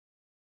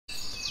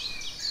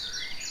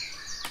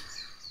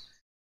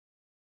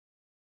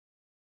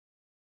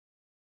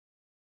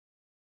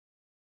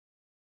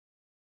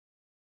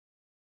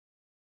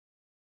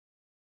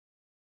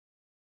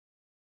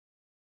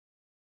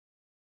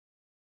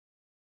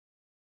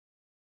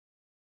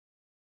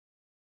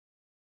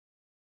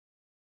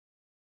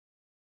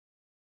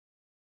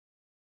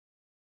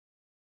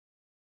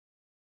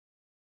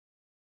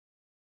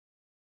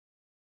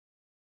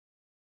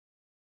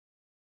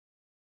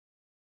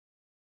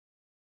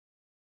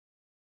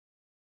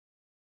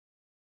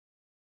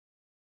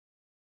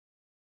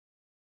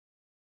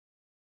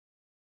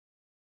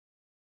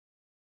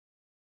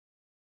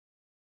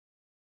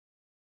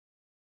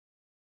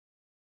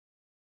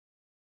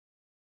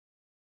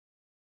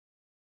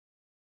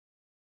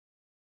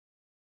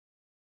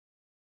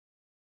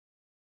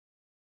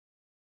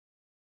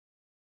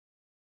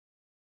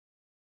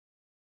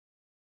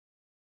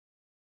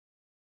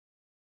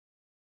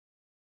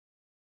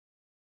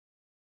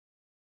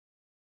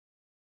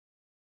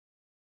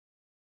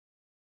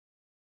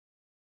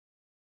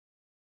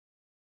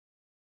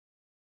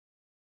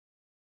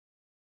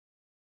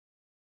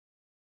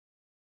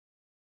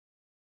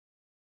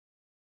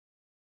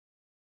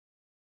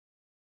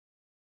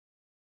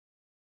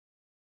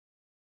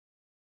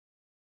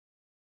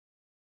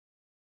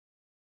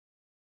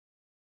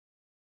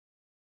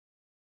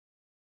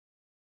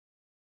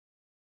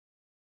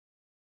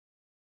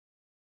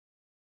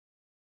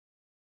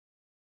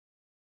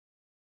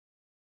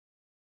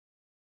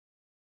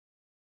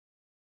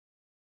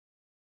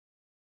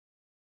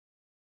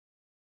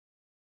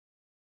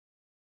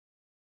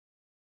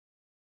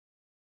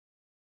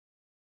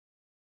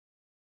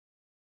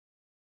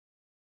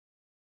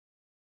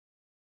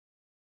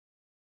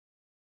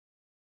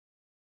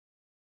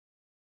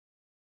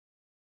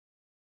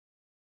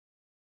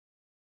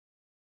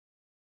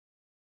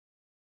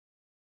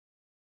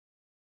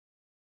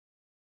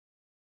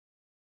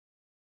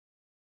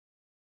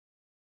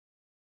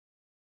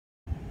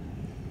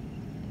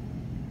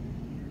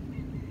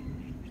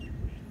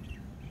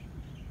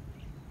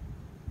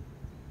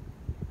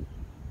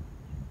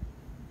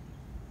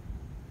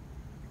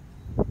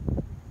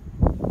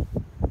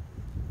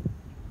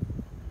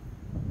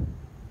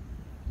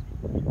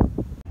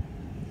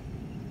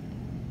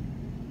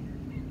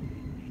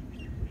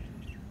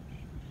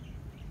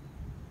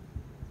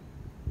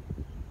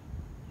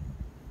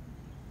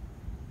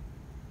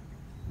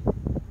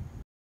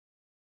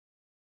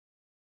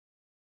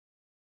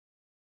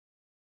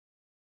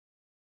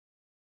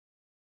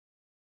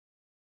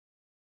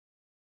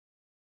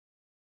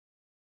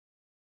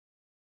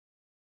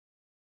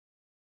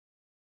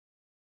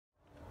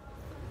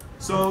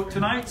So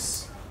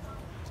tonight's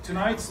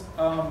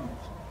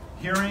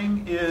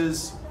hearing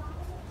is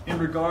in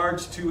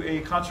regards to a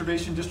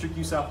conservation district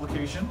use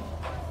application.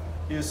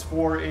 Is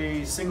for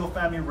a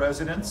single-family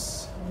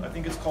residence. I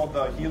think it's called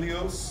the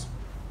Helios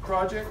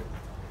project,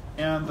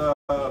 and the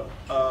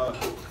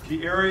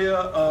area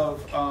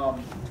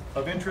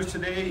of interest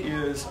today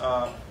is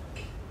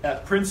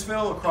at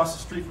Princeville, across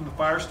the street from the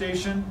fire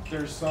station.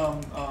 There's some.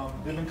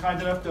 They've been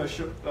kind enough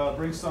to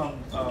bring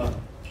some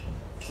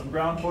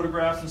ground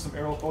photographs and some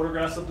aerial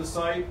photographs of the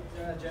site.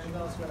 Yeah,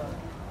 Jennifer's gonna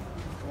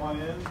come on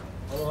in.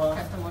 Aloha.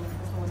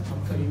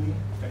 I'm Kaʻimi.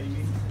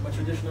 I'm a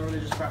traditional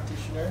religious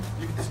practitioner.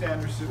 You can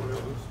stand or sit,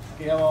 whatever.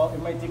 Okay, well,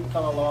 it might take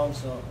kind of long,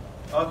 so.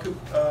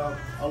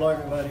 Hello,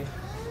 everybody.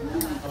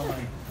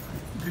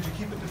 Could you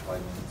keep it to 5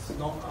 minutes?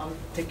 No, I'm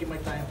taking my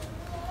time.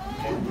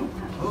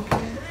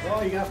 Okay.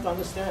 No, you have to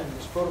understand.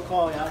 It's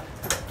protocol, yeah?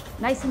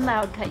 Nice and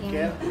loud, Kaʻimi.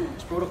 Okay?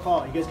 It's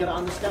protocol. You guys gotta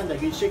understand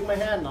that. You shake my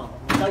hand now.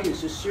 I tell you,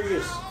 it's just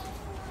serious.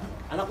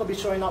 I'm not gonna be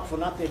showing up for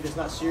nothing if it's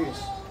not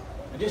serious.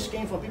 I just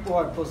came from people who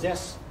are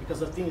possessed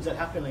because of things that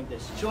happen like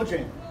this.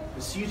 Children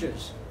with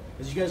seizures,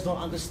 because you guys don't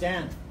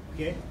understand.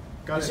 Okay?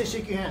 Got it. I said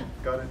shake your hand.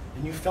 Got it.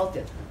 And you felt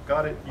it.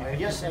 Got it.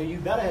 Yes, you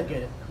better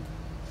get it.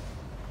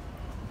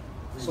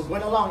 So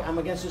going along, I'm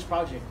against this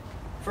project.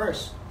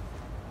 First,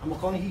 I'm a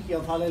Konohiki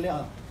of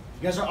Halelea.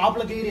 You guys are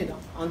obligated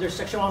under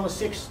Section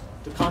 106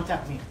 to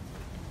contact me.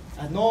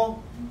 And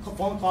no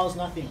phone calls,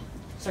 nothing.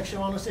 Section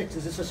 106,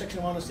 is this a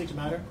Section 106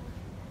 matter?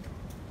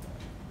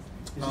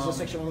 Is this a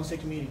Section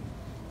 106 meeting?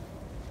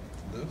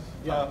 This?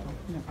 Yeah.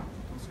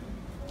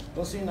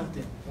 Don't say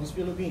nothing. Don't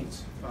spill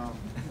beans.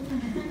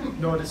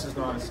 No, this is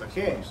not a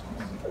section. Okay.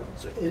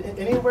 So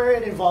anywhere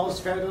it involves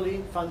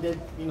federally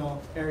funded,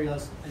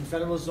 areas and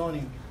federal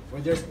zoning,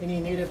 where there's any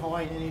Native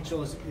Hawaiian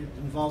NHOs, it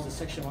involves a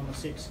Section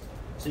 106.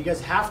 So you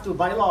guys have to,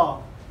 by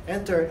law,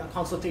 enter a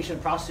consultation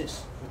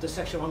process with the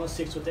Section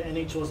 106 with the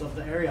NHOs of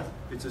the area.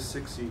 It's a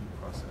 6C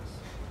process.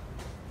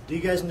 Do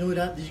you guys know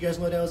that? Did you guys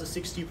know that was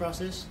a 6C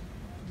process?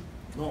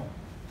 No.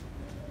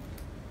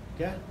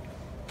 Okay?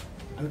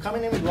 I'm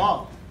coming in with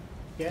law.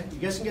 Okay? You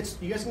guys can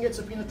get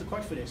subpoenaed to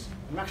court for this.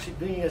 I'm actually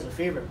doing you guys a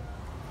favor.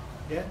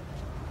 Okay?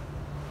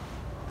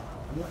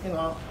 I'm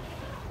not,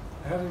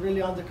 I have it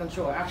really under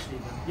control, actually.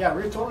 Yeah,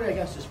 we're totally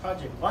against this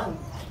project. One,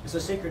 it's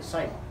a sacred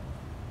site.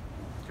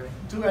 Okay.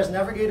 Two, as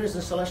navigators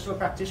and celestial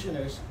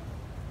practitioners,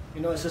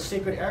 it's a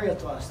sacred area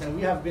to us that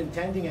we have been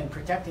tending and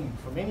protecting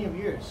for many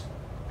years.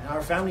 And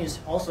our families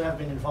also have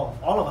been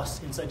involved. All of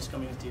us inside this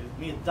community.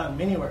 We have done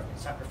many work and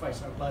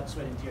sacrificed our blood,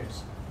 sweat, and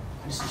tears.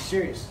 And this is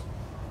serious.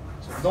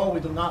 So no, we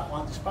do not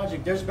want this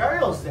project. There's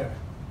burials there.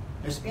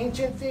 There's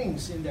ancient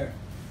things in there.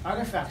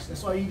 Artifacts.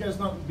 That's why you guys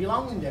don't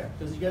belong in there.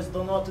 Because you guys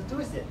don't know what to do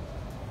with it.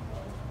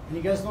 And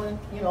you guys don't,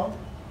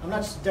 I'm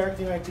not just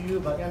directing right to you,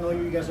 but I know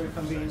you guys are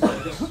convening, so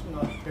just,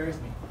 bear with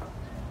me.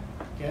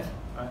 Okay?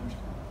 I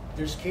understand.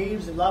 There's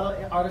caves, a lot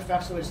of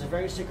artifacts, so it's a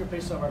very sacred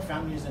place of our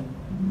families and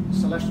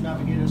celestial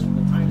navigators from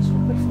the times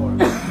before.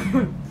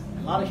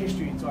 A lot of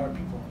history into our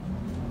people.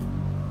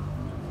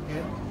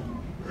 Okay?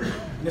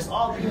 And it's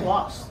all being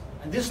lost.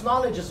 And this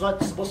knowledge is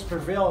what's supposed to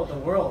prevail the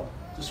world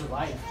to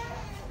survive.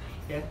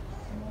 Okay?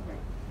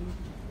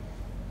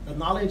 The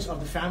knowledge of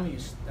the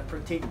families that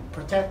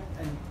protect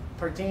and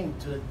pertain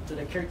to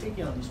the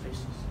caretaking of these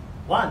places.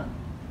 One,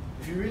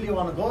 if you really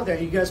want to go there,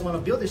 you guys want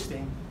to build this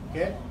thing,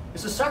 okay?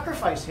 It's a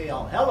sacrifice,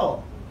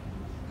 hello.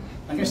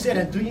 Like I said,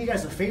 I'm doing you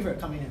guys a favor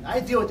coming in. I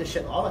deal with this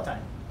shit all the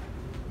time.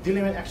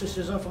 Dealing with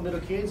exorcism from little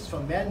kids,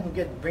 from men who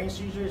get brain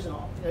seizures and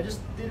all. I just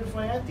did it for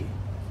my auntie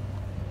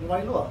in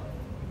Wailua.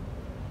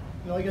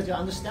 You guys gotta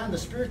understand the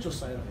spiritual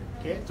side of it,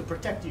 okay? To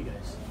protect you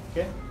guys,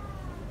 okay?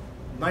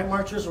 Night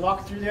marchers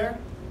walk through there,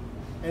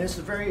 and it's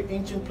a very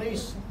ancient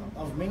place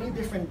of many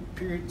different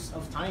periods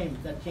of time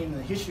that came in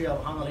the history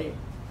of Hanalei.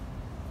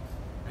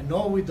 And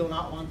no, we do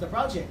not want the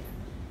project.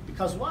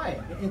 Because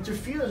why? It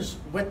interferes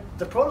with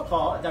the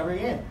protocol that we're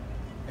in,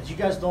 that you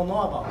guys don't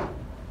know about.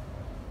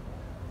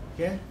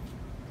 Okay?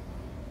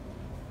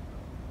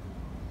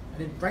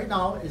 And right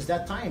now is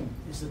that time.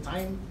 It's the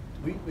time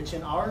which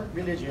in our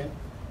religion,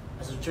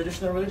 as a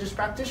traditional religious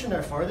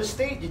practitioner for the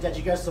state, that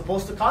you guys are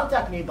supposed to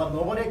contact me, but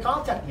nobody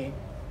contact me.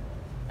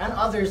 And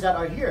others that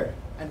are here.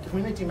 And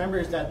community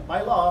members that,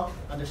 by law,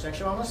 under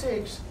Section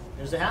 106,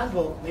 there's a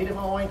handbook, Native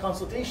Hawaiian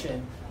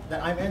consultation,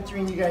 that I'm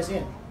entering you guys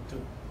in to,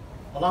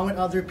 along with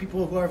other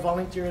people who are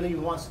voluntarily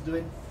who wants to do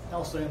it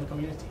elsewhere in the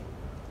community.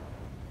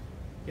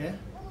 Okay?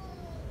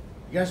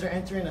 You guys are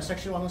entering a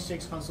Section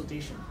 106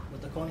 consultation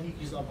with the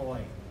Konohikis of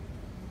Hawaii.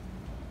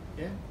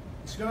 Okay?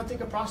 It's going to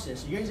take a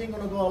process. You guys ain't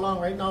going to go along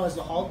right now as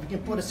a halt. We can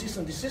put a cease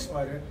and desist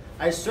order.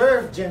 I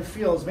served Jen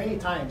Fields many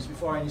times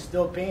before, and he's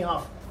still paying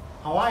off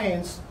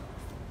Hawaiians,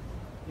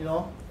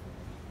 our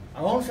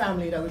own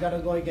family that we got to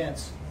go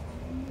against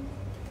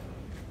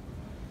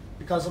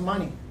because of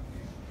money.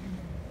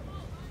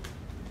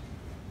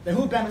 Then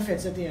who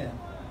benefits at the end?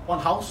 One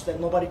house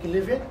that nobody can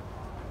live in?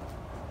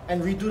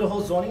 And redo the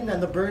whole zoning,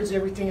 and the birds,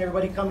 everything,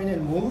 everybody come in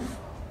and move?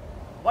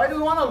 Why do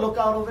we want to look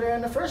out over there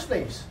in the first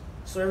place?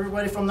 So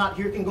everybody from not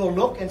here can go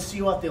look and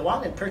see what they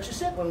want and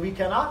purchase it when we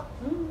cannot?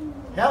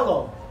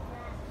 Hello.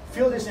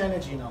 Feel this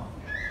energy now.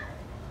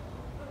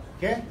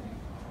 Okay?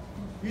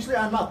 Usually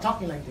I'm not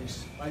talking like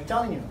this. I'm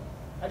telling you.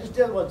 I just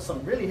dealt with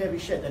some really heavy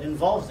shit that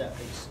involves that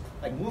place.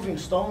 Like moving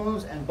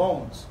stones and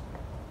bones.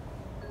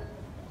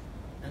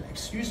 And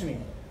excuse me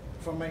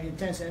for my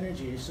intense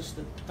energy. It's just,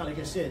 like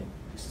I said,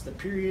 this is the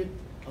period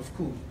of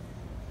Ku.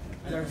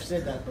 I never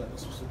said that, but I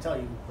was supposed to tell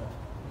you. But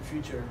in the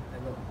future, I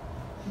will.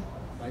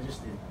 I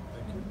just did.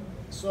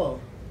 So,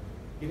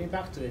 getting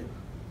back to it.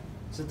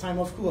 It's the time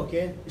of Ku,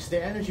 okay? It's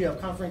the energy of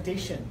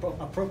confrontation,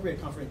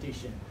 appropriate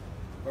confrontation.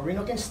 But we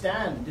can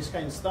stand this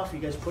kind of stuff you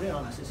guys put in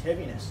on us, this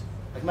heaviness.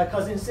 Like my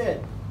cousin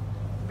said,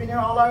 we've been here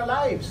all our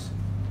lives.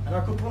 And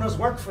our kupunas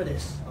worked for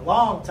this a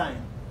long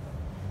time.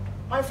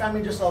 My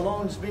family just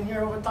alone has been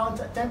here over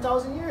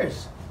 10,000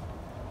 years.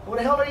 Where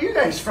the hell are you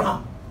guys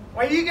from?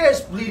 Why are you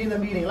guys leading the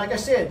meeting? Like I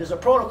said, there's a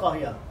protocol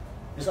here.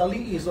 There's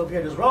ali'is over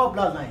here. There's raw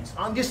bloodlines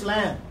on this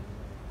land.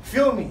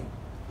 Feel me.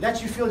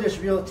 Let you feel this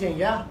real thing,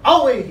 yeah?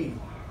 Away.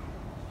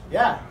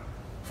 Yeah.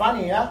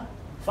 Funny, yeah?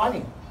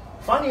 Funny.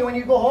 Funny when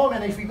you go home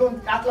and if you go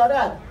act like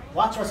that,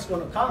 watch what's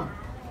going to come.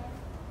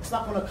 It's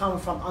not going to come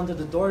from under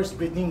the doors,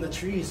 beneath the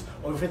trees,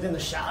 or within the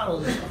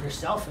shadows of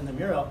yourself in the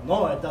mirror.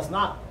 No, it does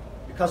not.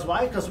 Because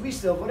why? Because we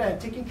still go there and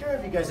taking care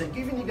of you guys and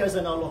giving you guys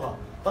an aloha.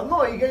 But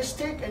no, you guys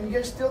take and you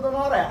guys still don't know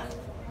how to act.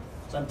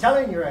 So I'm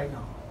telling you right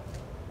now,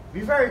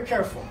 be very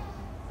careful.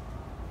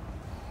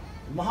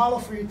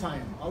 Mahalo for your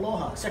time.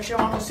 Aloha. Section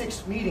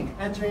 106 meeting.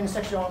 Entering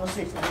Section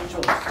 106.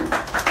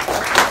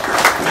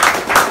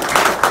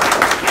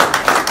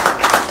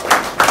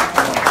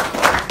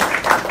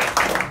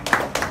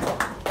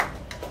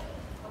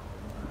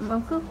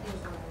 Moku?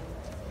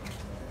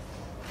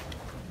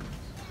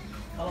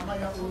 Hello, my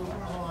kako.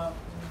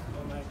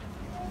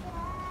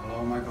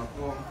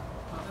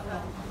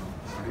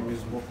 My name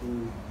is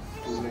Moku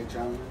Tule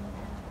Chan.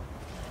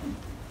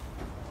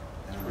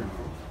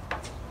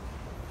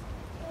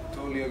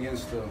 Totally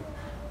against the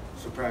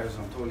surprise.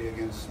 I'm totally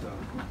against the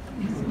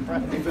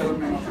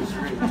development of this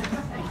rig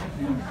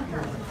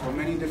for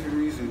many different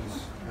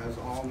reasons, as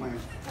all my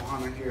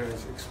ohana here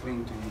has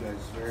explained to you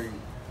guys very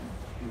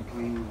in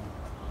plain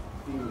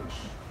English.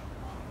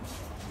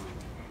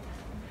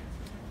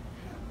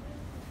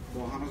 The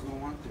ohanas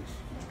don't want this.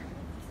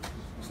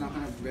 It's not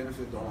going to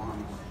benefit the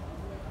ohanas.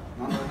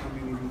 None of the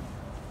community,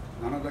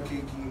 none of the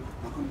keiki,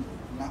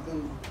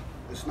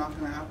 it's not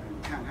going to happen.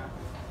 It can't happen.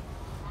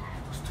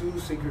 It's too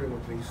sacred of a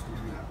place to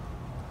do that.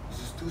 It's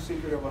just too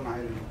sacred of an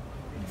island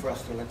for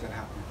us to let that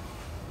happen.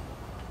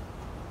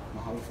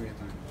 Mahalo for your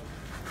time.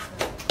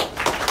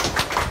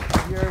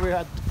 Here we're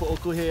at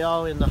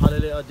Kuhio in the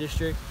Halelea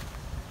district.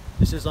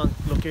 This is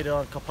located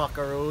on Kapaka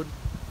Road.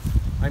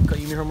 I'm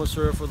Kaʻimi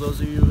Hermosura. For those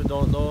of you who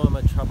don't know, I'm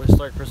a Tribal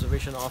Historic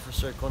Preservation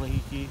Officer at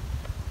Konohiki,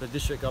 the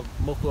district of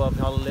Moku of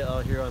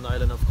Halelea here on the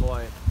island of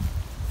Kauaʻi.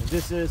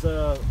 This is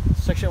a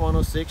Section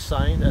 106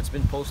 sign that's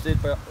been posted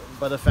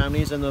by the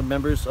families and the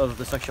members of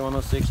the Section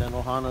 106 and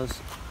Ohanas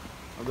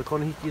of the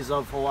Konohikis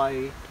of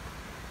Hawaii,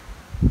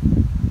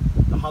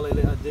 the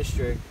Halelea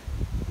district,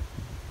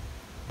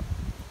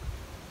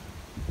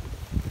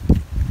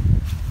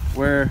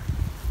 where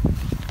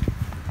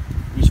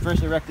we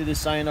first erected this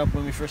sign up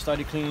when we first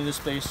started cleaning this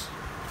place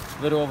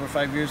a little over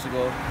 5 years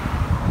ago,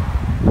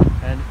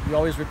 and we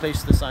always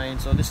replace the sign.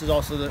 So this is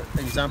also the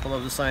example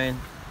of the sign,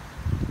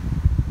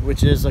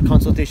 which is a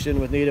consultation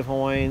with Native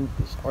Hawaiian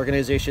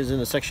organizations in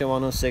the Section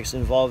 106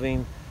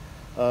 involving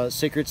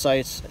sacred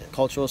sites,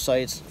 cultural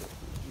sites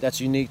that's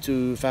unique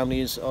to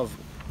families of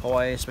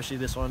Hawaii, especially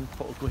this one,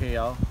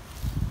 Po'okuheau.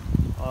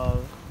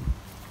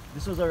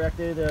 This was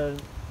erected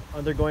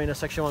undergoing a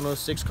Section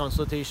 106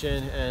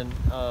 consultation and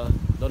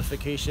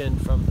notification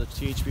from the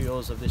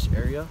THPOs of this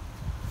area,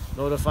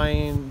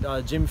 notifying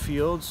Jim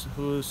Fields,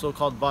 who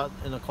so-called bought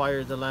and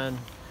acquired the land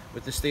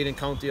with the state and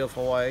county of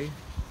Hawaii.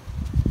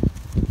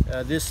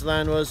 This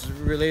land was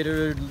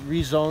later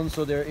rezoned,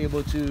 so they're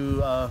able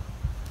to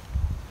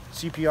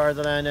CPR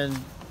the land and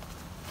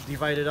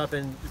divide it up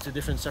into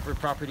different separate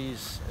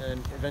properties and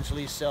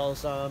eventually sell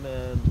some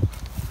and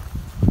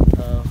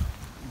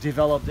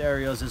develop the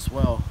areas as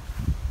well.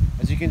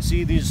 As you can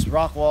see, these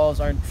rock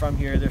walls aren't from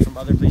here, they're from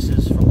other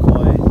places from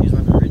Kauaʻi. These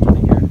weren't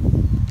originally here.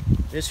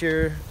 This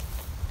here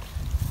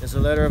is a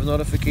letter of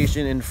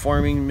notification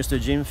informing Mr.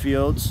 Jim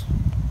Fields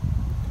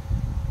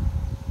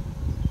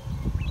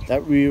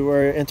that we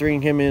were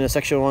entering him in a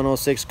Section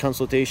 106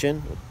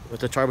 consultation with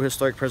the Tribal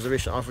Historic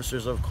Preservation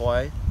Officers of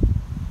Kauaʻi.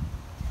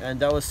 And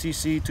that was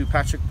CC to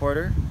Patrick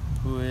Porter,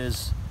 who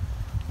is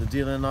the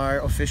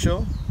DLNR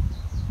official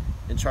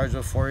in charge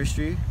of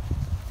forestry,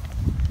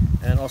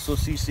 and also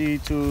CC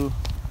to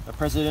the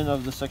president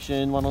of the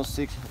Section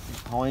 106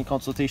 Hawaiian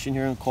consultation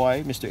here in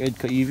Kauaʻi, Mr. Ed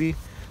Ka'ivi,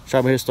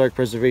 Tribal Historic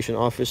Preservation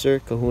Officer,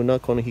 Kahuna,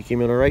 Konohiki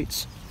Mineral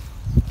Rights.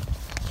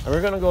 And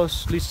we're gonna go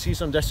at least see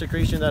some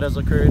desecration that has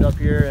occurred up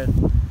here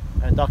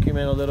and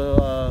document a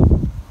little,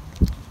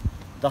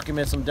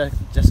 document some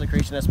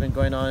desecration that's been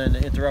going on and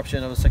the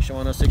interruption of the Section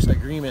 106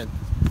 agreement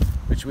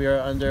which we are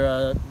under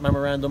a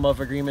Memorandum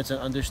of Agreements and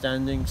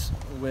Understandings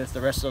with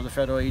the rest of the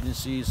federal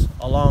agencies,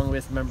 along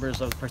with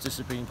members of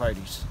participating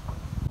parties.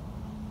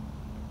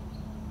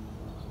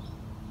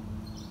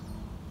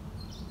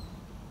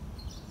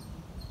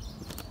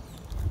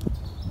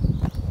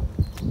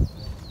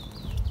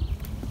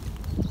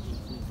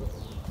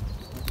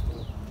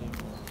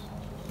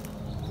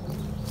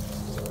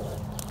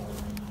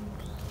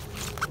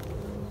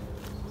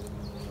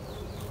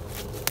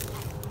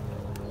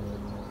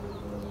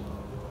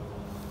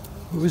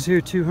 What was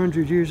here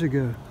 200 years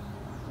ago?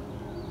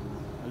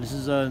 This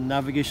is a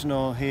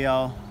navigational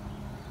heiau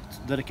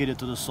dedicated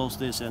to the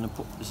solstice, and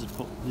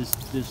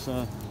this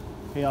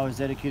heiau is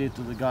dedicated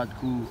to the god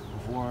Ku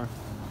of war.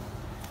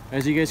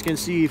 As you guys can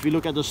see, if you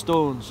look at the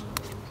stones,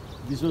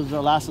 this was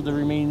the last of the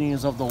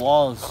remainings of the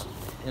walls,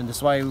 and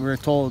that's why we were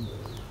told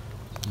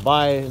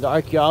by the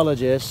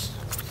archaeologist,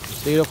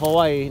 state of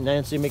Hawaii,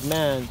 Nancy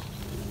McMahon,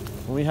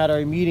 when we had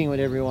our meeting with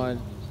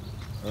everyone,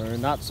 we're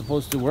not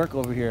supposed to work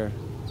over here.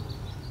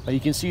 But you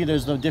can see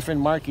there's no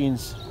different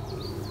markings.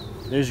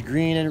 There's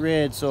green and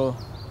red, so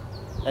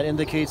that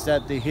indicates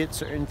that they hit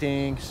certain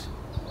things,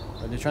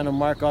 or they're trying to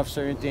mark off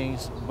certain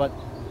things. But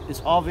it's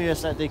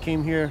obvious that they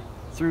came here,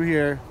 through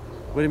here,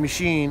 with a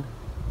machine,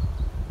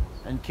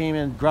 and came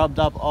and grubbed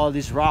up all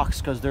these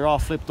rocks because they're all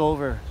flipped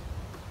over.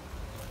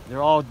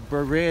 They're all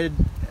red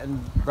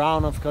and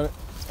brown and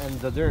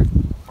the dirt,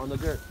 on the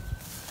dirt.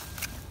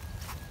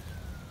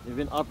 They've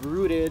been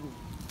uprooted,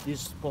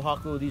 these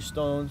pohaku, these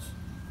stones.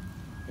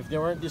 If they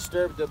weren't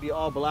disturbed, they'll be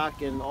all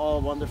black and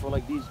all wonderful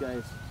like these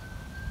guys.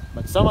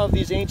 But some of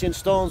these ancient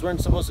stones weren't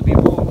supposed to be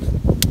moved.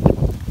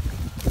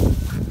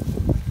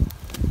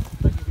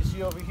 Like if you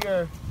see over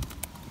here,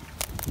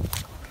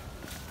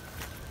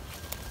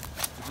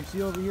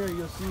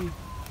 you'll see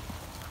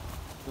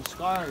the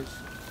scars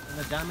and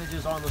the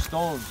damages on the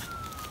stones.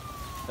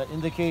 That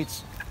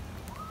indicates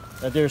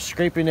that they're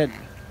scraping it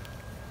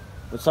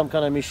with some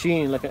kind of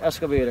machine, like an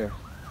excavator.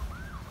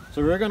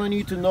 So we're gonna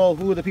need to know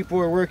who the people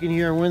who are working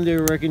here, and when they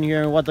were working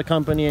here, and what the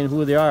company and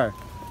who they are,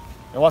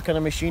 and what kind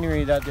of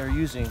machinery that they're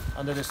using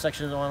under the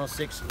Section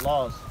 106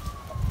 laws.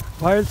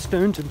 Why are the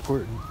stones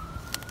important?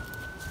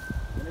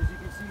 And as you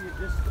can see,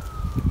 this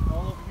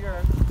all over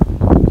here,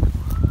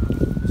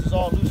 this is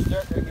all loose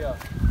dirt right here.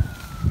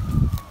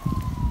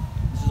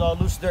 This is all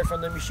loose dirt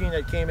from the machine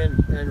that came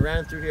in and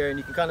ran through here, and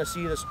you can kind of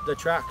see the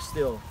tracks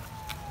still.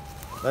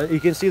 You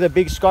can see the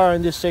big scar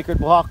in this sacred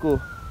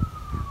pohaku.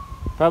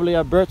 Probably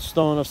a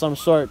birthstone of some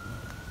sort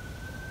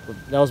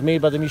that was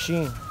made by the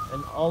machine.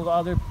 And all the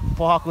other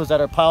pohakus that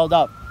are piled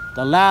up,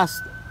 the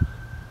last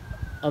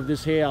of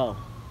this heiau.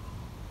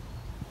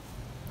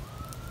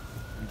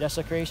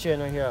 Desecration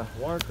right here,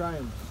 war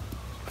crimes.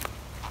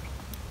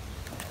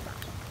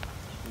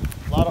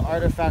 A lot of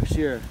artifacts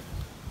here.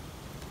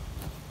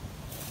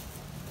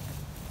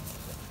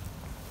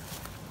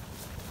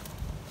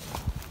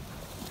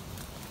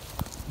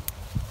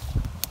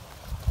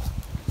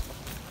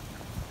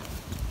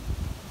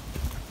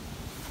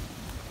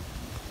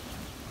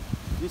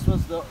 This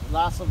was the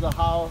last of the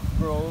hau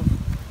grove.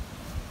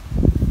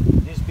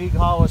 This big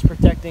hau was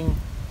protecting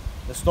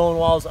the stone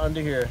walls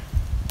under here.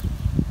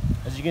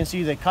 As you can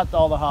see, they cut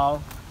all the hau,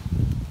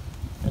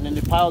 and then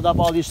they piled up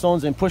all these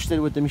stones and pushed it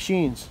with the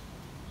machines.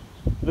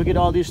 Look at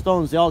all these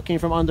stones. They all came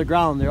from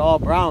underground. They're all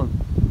brown,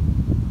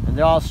 and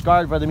they're all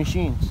scarred by the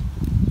machines.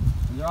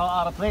 And they're all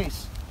out of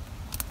place.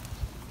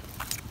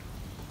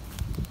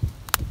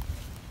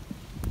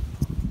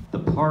 The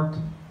park,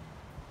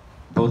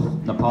 both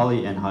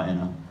Napali and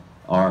Haena,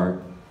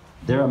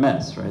 they're a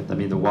mess, right? I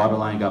mean, the water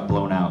line got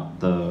blown out,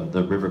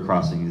 the river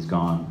crossing is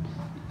gone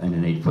in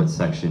an 8-foot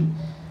section.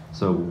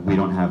 So we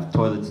don't have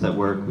toilets that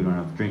work, we don't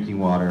have drinking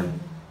water,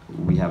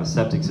 we have a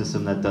septic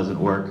system that doesn't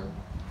work.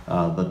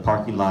 The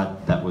parking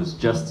lot that was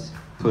just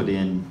put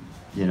in,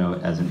 you know,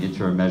 as an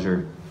interim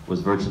measure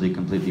was virtually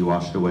completely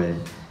washed away.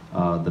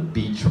 The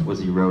beach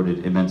was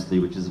eroded immensely,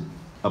 which is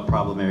a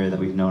problem area that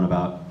we've known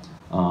about.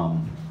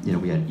 You know,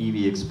 we had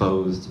EV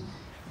exposed,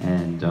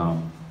 and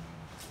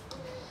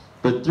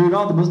but through it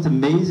all, the most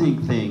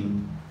amazing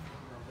thing,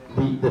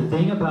 the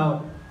thing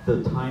about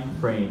the time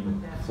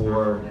frame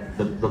for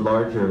the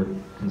larger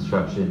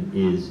construction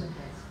is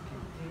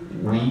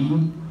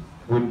we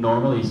would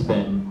normally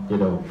spend, you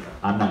know,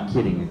 I'm not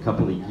kidding, a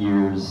couple of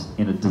years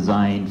in a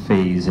design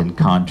phase and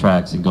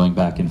contracts and going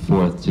back and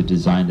forth to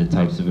design the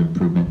types of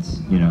improvements,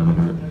 you know, that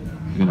are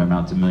going to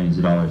amount to millions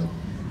of dollars.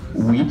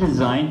 We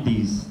designed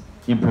these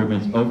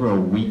improvements over a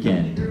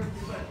weekend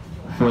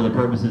for the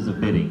purposes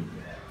of bidding.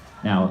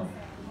 Now,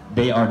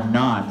 they are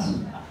not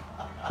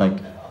like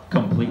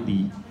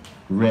completely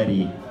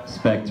ready,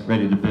 spec'd,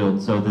 ready to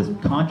build. So this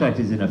contract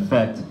is in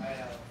effect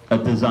a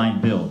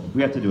design build.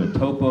 We have to do a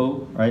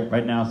topo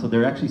right now. So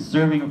they're actually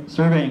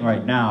surveying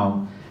right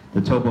now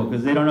the topo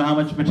because they don't know how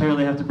much material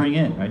they have to bring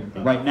in.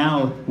 Right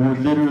now, we're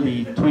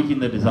literally tweaking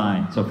the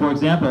design. So for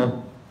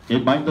example,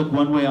 it might look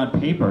one way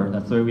on paper.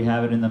 That's the way we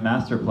have it in the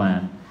master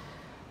plan.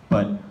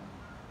 But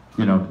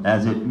you know,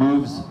 as it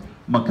moves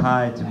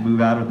Makai to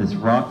move out of this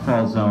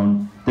rockfall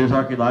zone, there's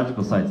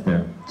archaeological sites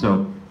there.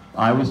 So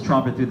I was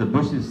tromping through the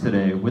bushes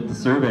today with the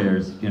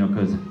surveyors, you know,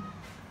 because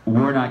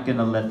we're not going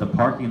to let the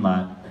parking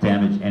lot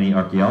damage any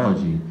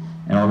archaeology.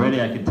 And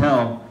already I can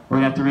tell we're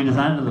going to have to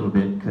redesign it a little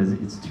bit because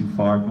it's too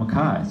far from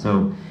Kauaʻi.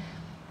 So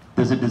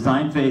there's a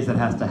design phase that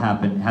has to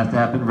happen. It has to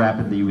happen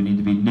rapidly. We need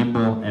to be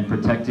nimble and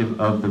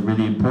protective of the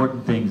really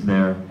important things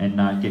there and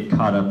not get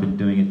caught up in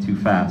doing it too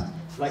fast.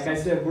 Like I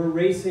said, we're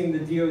racing the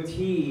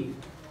DOT.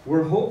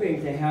 We're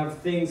hoping to have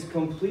things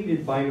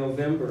completed by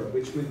November,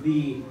 which would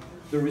be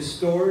the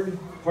restored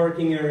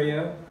parking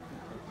area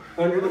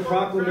under the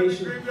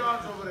proclamation.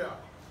 Graveyards over there.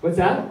 What's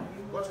that?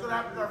 What's going to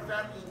happen to our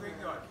family's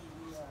graveyards?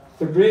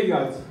 The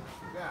graveyards?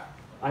 Yeah.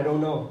 I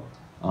don't know.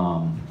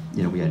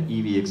 You know, we had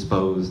EV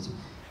exposed,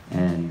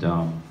 and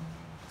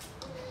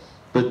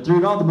but through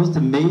it all, the most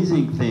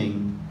amazing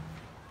thing.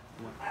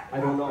 I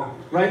don't know.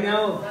 Right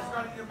now. That's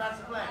not in your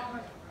master plan.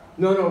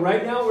 No.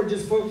 Right now, we're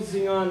just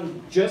focusing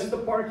on just the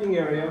parking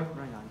area.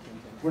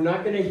 We're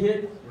not going to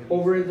hit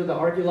over into the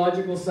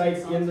archaeological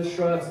sites in the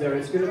shrubs there.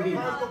 It's going to be.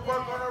 Cars will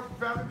park on our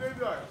family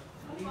graveyards.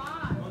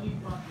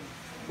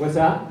 What's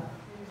that?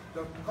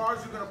 The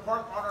cars are going to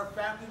park on our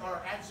family,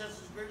 our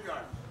ancestors'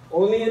 graveyards.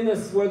 Only in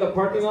this where the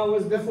parking lot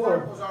was That before.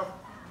 part was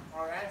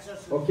our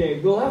ancestors. Okay,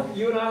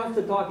 you and I have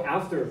to talk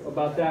after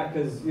about that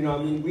because, you know,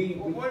 I mean,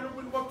 Well, why don't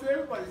we go up to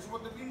everybody? This is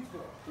what the meeting's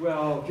for.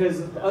 well,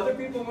 because other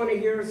people want to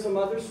hear some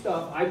other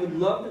stuff. I would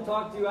love to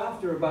talk to you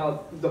after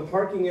about the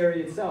parking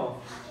area itself,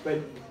 but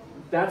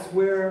that's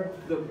where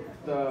the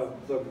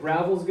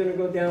gravel's going to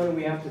go down, and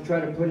we have to try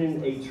to put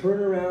in a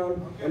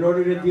turnaround in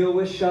order to deal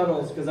with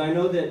shuttles, because I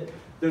know that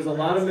there's a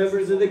lot of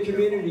members of the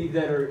community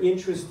that are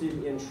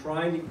interested in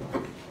trying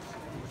to.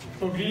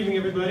 So good evening,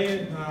 everybody.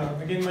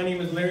 Again, my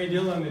name is Larry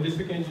Dill. I'm the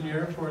district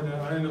engineer for the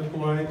island of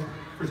Kauaʻi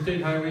for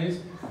state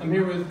highways. I'm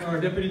here with our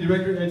deputy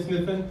director, Ed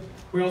Sniffen.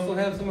 We also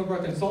have some of our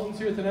consultants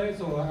here tonight,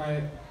 so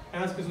I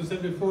ask, as was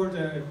said before,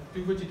 to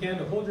do what you can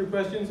to hold your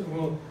questions, and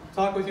we'll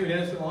talk with you and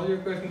answer all your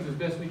questions as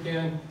best we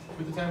can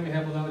with the time we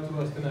have allowed to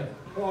us tonight.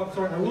 Oh, I'm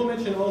sorry, I will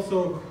mention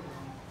also,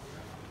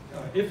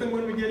 if and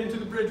when we get into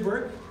the bridge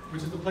work,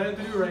 which is the plan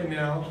to do right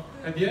now,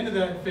 at the end of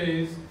that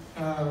phase,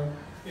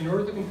 in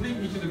order to complete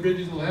each of the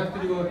bridges, we'll have to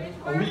do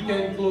a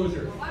weekend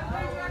closure.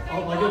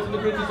 I'll get to the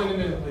bridges in a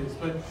minute, please,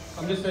 but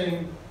I'm just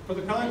saying, for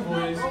the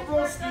convoys,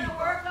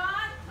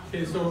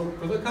 okay, so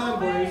for the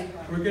convoys,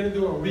 we're going to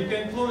do a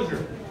weekend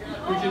closure,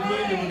 which would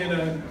mean that we're going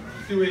to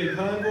do a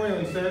convoy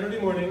on Saturday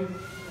morning,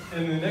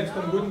 and the next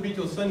one wouldn't be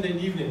till Sunday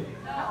evening.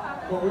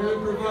 What we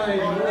would provide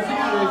in those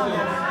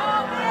situations.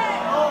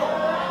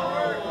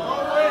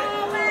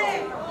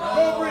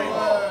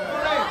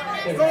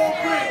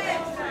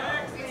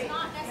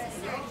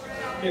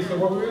 Okay, so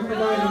what we would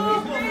provide in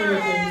those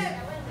situations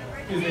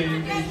is a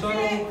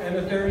shuttle and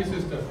a ferry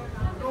system.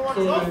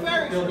 So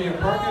there'll be a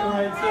park and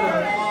ride set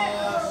up.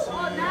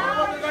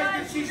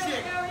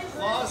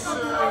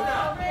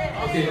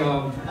 Okay,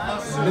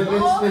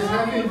 let's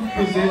have him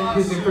present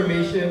his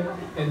information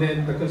and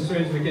then the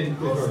concerns we can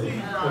refer.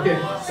 Okay,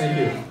 thank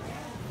you.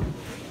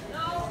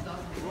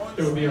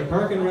 There will be a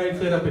park and ride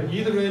set up at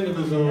either end of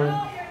the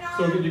zone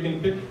so that you can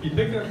be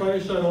picked up by a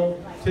shuttle,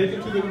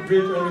 taken to the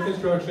bridge under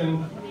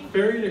construction,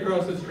 ferried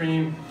across the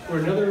stream, where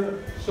another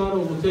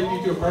shuttle will take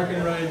you to a park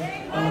and ride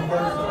on the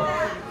far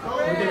side.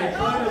 We're going to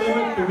try to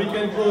limit the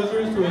weekend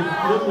closures to as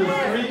little as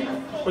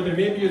 3, but there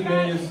may be as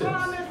many as 6. Okay.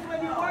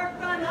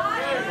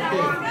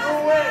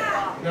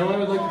 Now I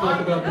would like to talk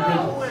about the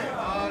bridges.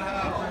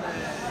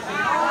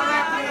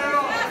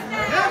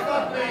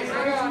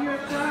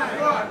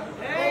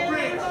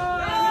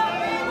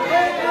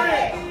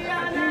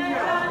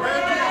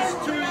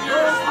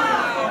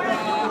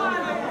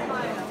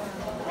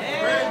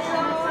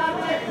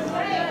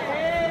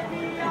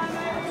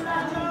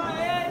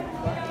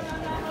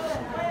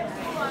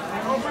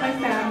 My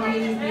family,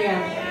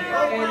 yeah.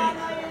 And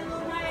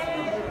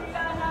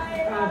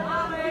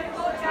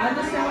I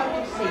understand what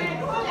you're saying,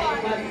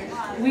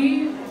 but we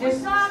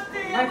just,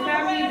 my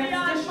family, let's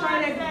just try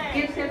to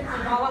get them to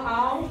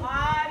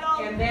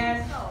Kauaʻi, and then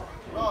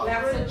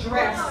let's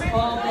address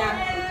all that,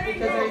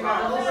 because I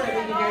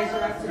understand you guys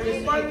are up to this,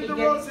 we can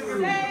get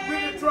through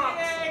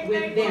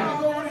with them.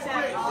 Let's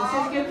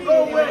just get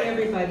through with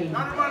everybody.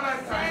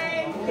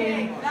 Okay?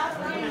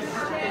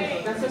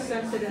 That's a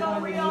sensitive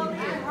one we need to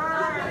hear.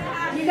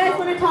 You guys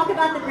want to talk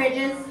about the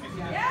bridges?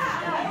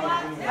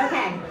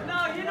 Okay. No,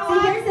 you know See,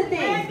 what? here's the thing.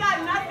 We ain't got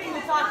nothing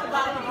to talk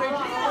about the bridges.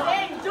 They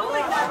ain't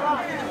doing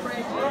nothing to the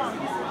bridges.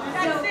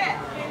 That's it.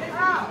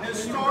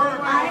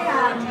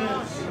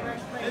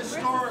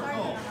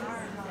 Historical.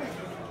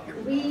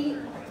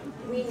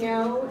 We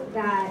know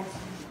that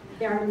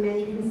there are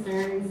many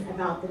concerns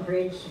about the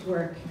bridge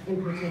work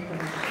in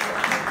particular.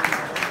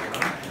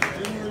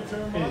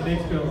 Okay,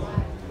 thanks, Bill.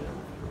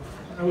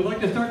 I would like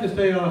to start to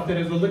say off that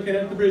as we're looking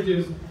at the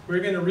bridges, we're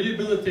going to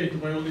rehabilitate the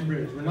Waioʻli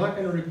Bridge. We're not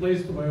going to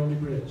replace the Waioʻli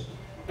Bridge.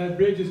 That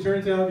bridge, it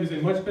turns out, is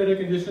in much better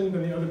condition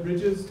than the other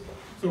bridges.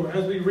 So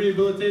as we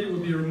rehabilitate it,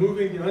 we'll be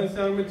removing the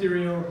unsound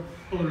material,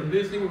 we'll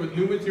replacing it with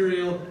new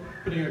material,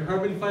 putting a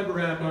carbon fiber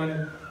wrap on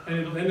it, and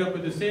it'll end up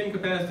with the same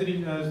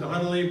capacity as the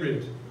Hanalei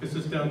Bridge. It's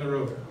just down the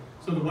road.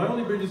 So the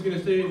Waioli Bridge is going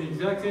to stay in the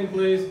exact same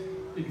place,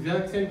 the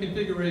exact same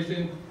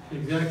configuration, the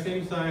exact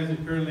same size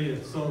it currently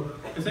is. So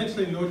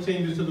essentially no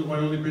changes to the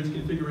Waioli Bridge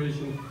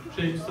configuration,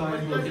 shape,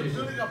 size, location. You're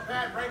building a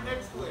pad right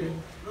next to it.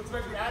 Looks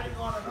like you're adding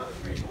on another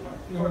bridge,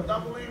 or a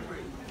double lane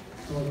bridge.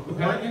 So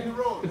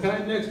the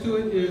pad next to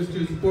it is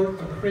to support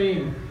a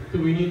crane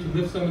that we need to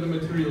lift some of the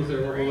materials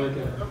there while we're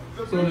working.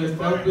 So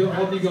that will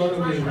all be gone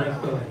away when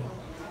that's done.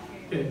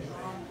 Okay.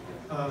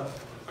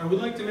 I would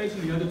like to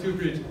mention the other two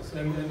bridges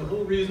and the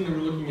whole reason that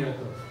we're looking at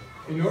those.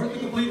 In order to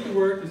complete the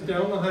work that's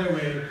down the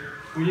highway,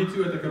 we need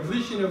to, at the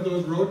completion of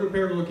those road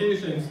repair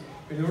locations,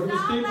 in order to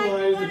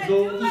stabilize the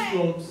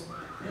slopes,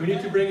 we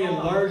need to bring in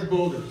large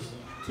boulders,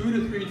 2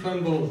 to 3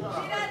 ton boulders.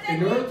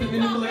 In order to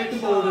manipulate the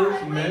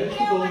boulders, manage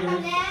the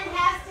boulders,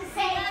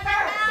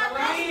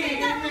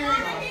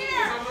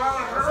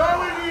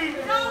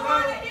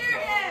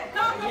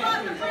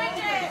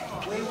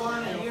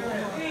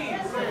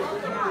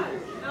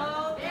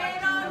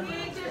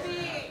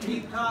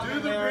 Do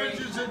the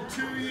bridges in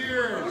 2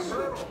 years.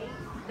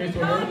 Okay, so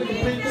in order to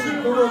complete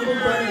the work we're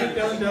trying to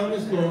get down the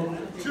slope,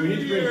 we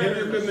need to bring heavy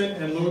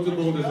equipment and loads of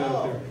boulders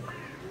out there.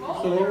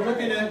 So what we're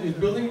looking at is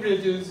building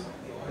bridges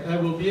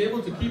that will be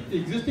able to keep the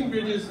existing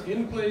bridges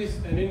in place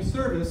and in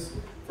service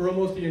for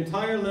almost the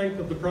entire length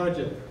of the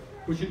project,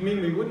 which would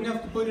mean we wouldn't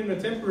have to put in a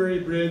temporary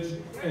bridge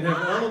and have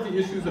all of the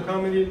issues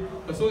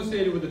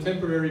associated with a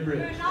temporary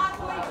bridge.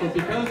 So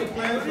because the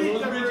plans for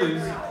those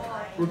bridges,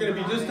 we're going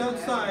to be just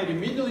outside,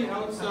 immediately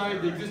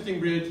outside the existing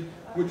bridge,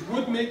 which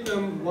would make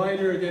them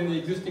wider than the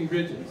existing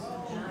bridges.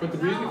 But the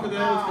reason for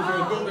that is because we're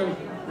going to build them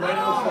right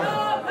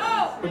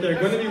outside. But they're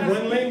going to be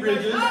one-lane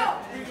bridges.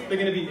 They're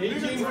going to be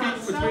 18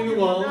 feet between the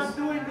walls.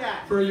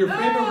 For your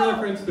frame of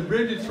reference, the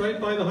bridge that's right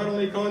by the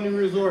Hanalei Kaʻimi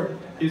Resort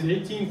is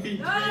 18 feet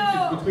 3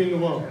 inches between the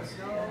walls.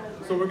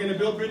 So we're going to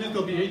build bridges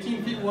that'll be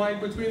 18 feet wide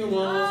between the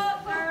walls.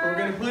 And we're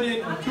going to put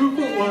in a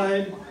 2-foot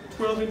wide,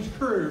 12-inch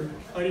curve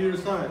on either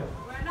side.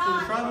 So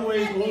the travel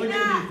way is only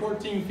going to be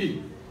 14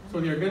 feet.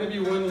 So they are going to be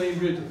one-lane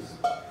bridges.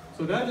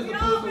 So that is the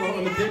proposal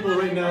on the table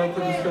right now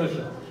for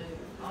discussion.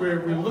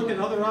 We look at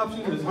other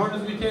options as hard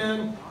as we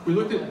can. We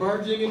looked at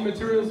barging in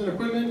materials and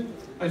equipment.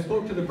 I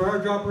spoke to the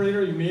barge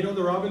operator. You may know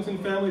the Robinson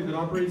family that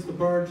operates the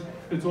barge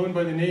that's owned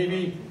by the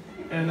Navy.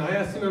 And I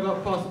asked him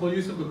about possible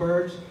use of the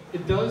barge.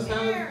 It does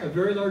have a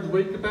very large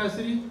weight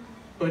capacity,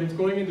 but it's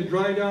going into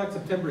dry dock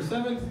September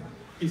 7th.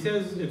 He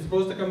says it's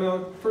supposed to come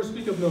out first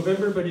week of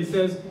November, but he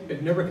says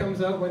it never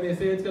comes out when they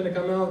say it's going to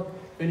come out.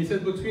 And he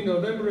says between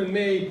November and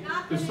May,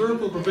 the surf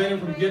will prevent him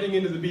from getting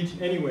into the beach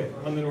anyway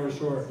on the North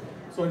Shore.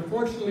 So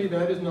unfortunately,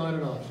 that is not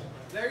an option.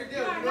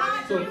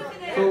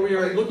 So we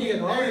are looking at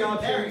all the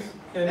options,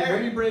 and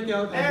when we break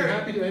out, I'll be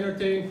happy to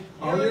entertain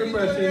all your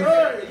questions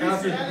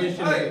after the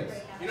commission ends.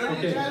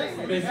 Okay,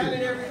 thank you. You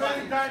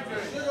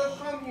should have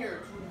come here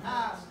to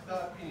ask the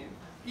opinion.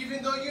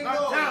 Even though you know,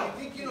 you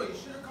think you know, you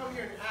should have come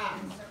here and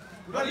asked.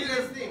 What do you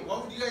guys think? What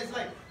would you guys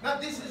like?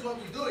 Not this is what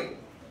we're doing.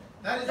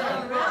 That is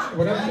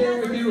what I'm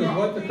sharing with you is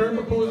what the current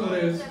proposal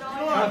is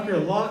after a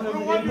lot of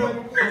input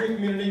from the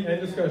community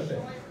and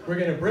discussion. We're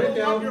going to break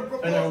out,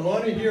 and I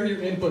want to hear your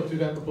input to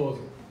that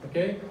proposal.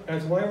 Okay?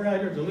 That's why we're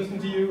out here, to listen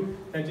to you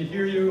and to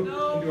hear you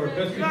and do our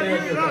best we can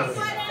for your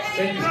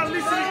Thank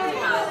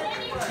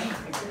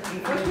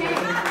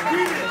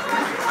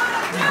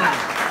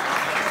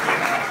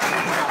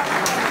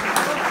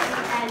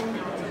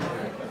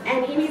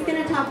And Amy's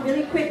going to talk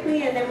really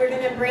quickly, and then we're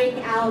going to break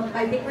out.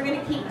 I think we're going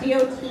to keep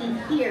DOT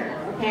here,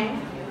 okay?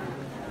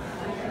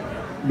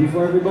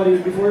 Before everybody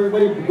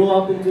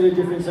go up into the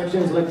different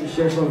sections, I'd like to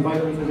share some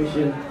vital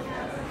information.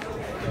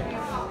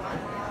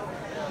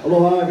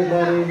 Aloha,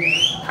 everybody.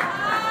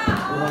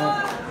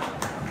 Aloha.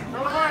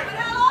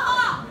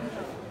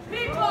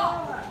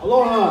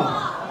 Aloha.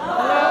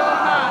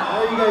 How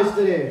are you guys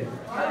today?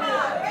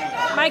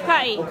 Mai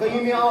kai. O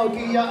kaʻimi ao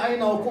ki ia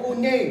aina o ko'u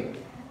nei.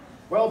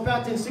 Royal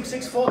Patent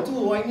 6642,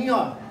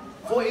 Wainiha,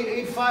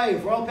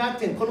 4885, Royal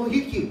Patent,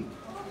 Konohiki.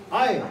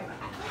 Hi.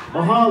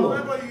 Mahalo.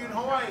 Remember, you're in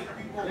Hawaii,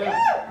 people.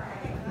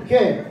 Yeah.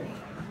 Okay,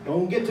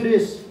 don't get to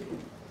this.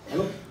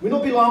 We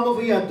don't belong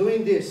over here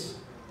doing this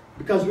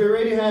because we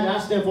already had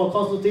asked them for a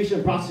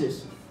consultation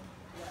process.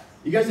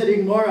 You guys did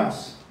ignore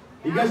us.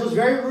 You guys was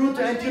very rude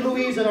to Auntie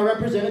Louise and our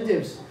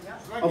representatives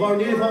of our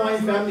Native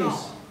Hawaiian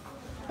families.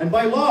 And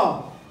by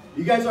law,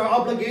 you guys are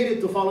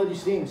obligated to follow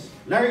these things.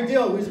 Larry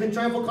Dill, who's been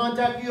trying to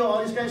contact you,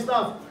 all this kind of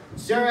stuff.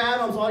 Sarah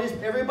Adams, all this,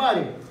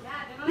 everybody.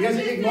 You guys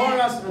ignore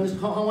us on this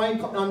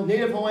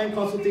Native Hawaiian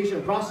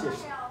consultation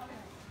process.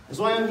 That's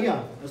why I'm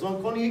here. As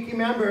one Konohiki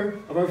member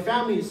of our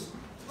families.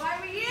 Why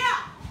are we here?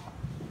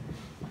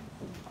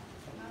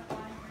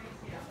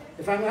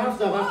 If I'm gonna have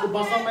to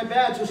bust out my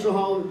badge to show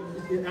how,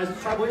 as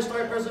Tribal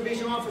Historic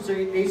Preservation Officer,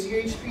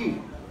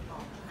 ACHP.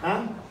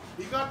 Huh?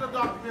 You got the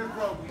document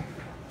from me.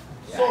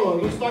 So,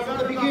 let's start from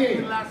the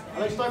beginning.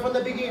 Let's start from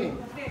the beginning.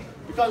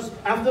 Because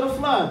after the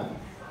flood,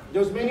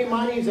 there was many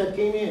monies that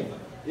came in.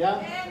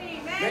 Yeah?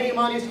 Many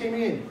monies came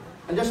in.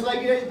 And just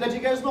like let you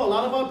guys know, a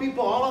lot of our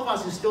people, all of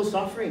us is still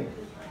suffering.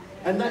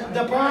 And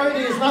the priority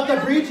is not the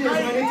bridges or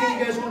anything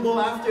you guys will go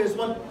after. It's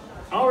what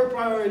our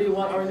priority,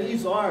 what our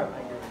needs are.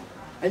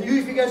 And you,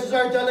 if you guys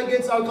are our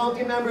delegates, our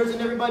county members,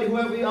 and everybody,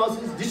 whoever else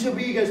is, this should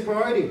be you guys'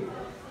 priority.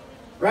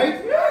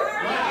 Right?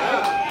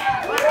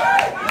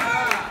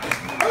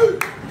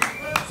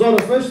 So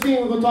the first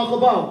thing we're going to talk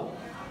about.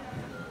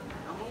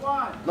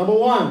 Number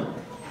one.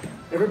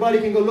 Everybody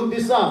can go look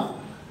this up.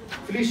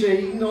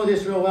 Felicia, you know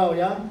this real well,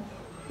 yeah?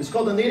 It's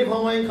called the Native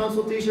Hawaiian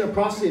Consultation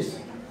Process.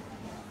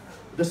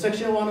 The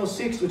Section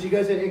 106, which you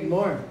guys had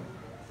ignored.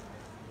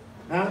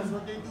 Huh? That's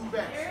what they do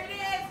best. There it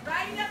is,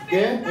 right in the face.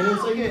 Yeah, and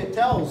it's like, yeah, it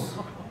tells.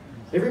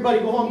 Everybody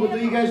go home, go do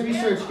you guys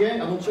research, yeah? I'm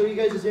going to show you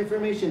guys this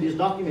information, these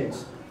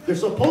documents. They're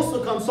supposed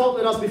to consult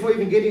with us before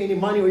even getting any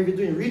money or even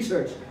doing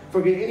research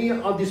for getting any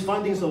of these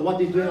findings of what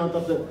they're doing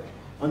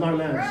on our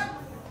lands.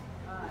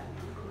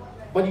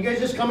 But you guys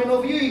just coming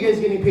over here, you guys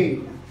getting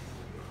paid.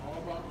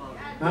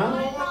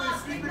 Huh?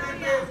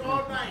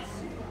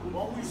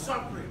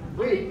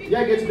 Wait,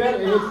 yeah, it gets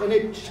better, and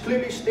it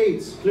clearly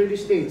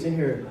states in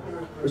here.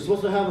 We're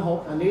supposed to have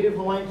a Native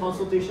Hawaiian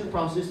consultation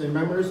process and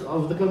members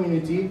of the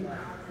community,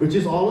 which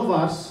is all of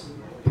us,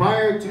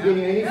 prior to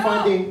getting any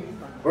funding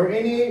or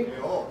any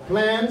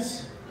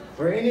plans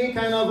or any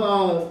kind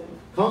of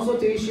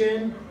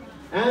consultation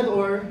and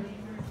or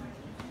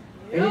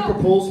any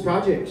proposed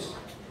projects.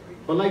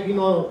 But like, you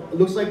know, it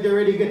looks like they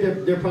already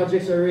get their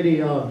projects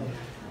already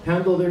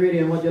handled already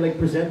and what they like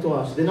present to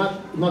us. They're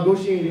not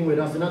negotiating with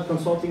us, they're not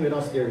consulting with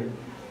us, they're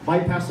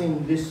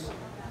bypassing this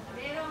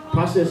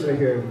process right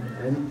here.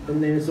 And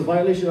then it's a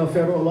violation of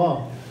federal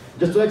law.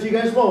 Just to let you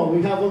guys know,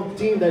 we have a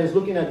team that is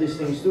looking at these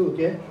things too,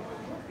 okay?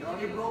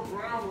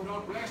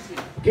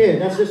 Okay,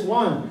 that's just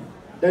one.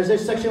 There's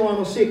this Section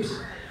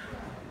 106.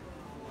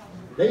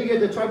 Then you get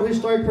the Tribal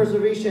Historic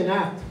Preservation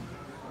Act,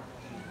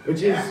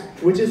 which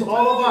is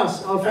all of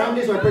us, our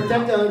families are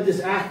protected under this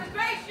act.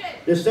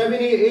 There's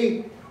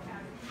 78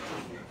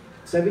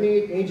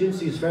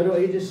 agencies, federal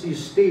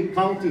agencies, state,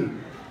 county,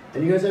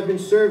 and you guys have been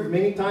served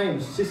many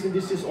times, cease and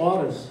desist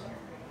orders.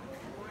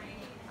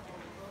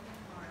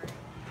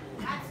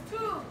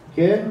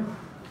 Okay?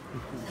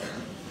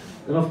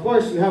 And of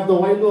course, we have the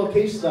Wailua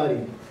case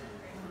study.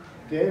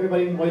 Okay,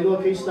 everybody,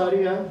 Wailua case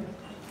study, yeah?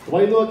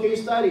 Wailua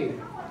case study.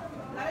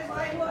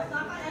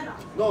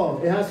 No,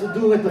 it has to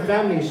do with the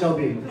family,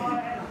 Shelby.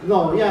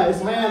 No, yeah, it's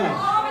Haiana.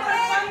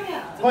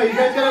 Oh, you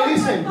guys gotta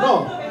listen.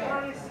 No.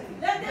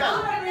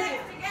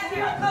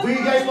 Do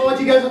you guys know what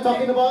you guys are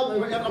talking about?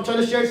 I'm trying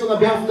to share this on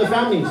behalf of the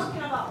families.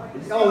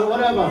 Oh,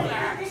 whatever.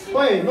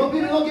 Wait, no,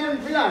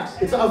 relax.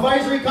 It's an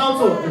advisory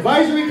council.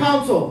 Advisory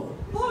council.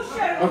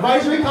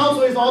 Advisory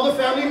council is all the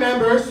family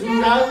members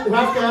who have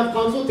to have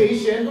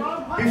consultation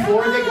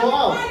before they go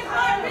out.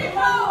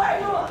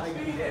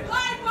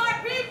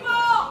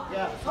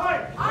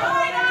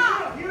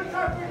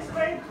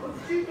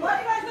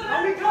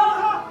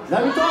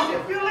 Let me talk.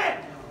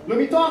 Let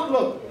me talk.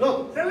 Look.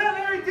 I'm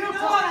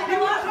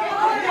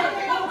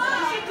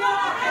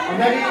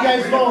letting you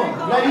guys know.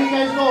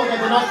 That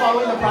they're not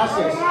following the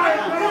process.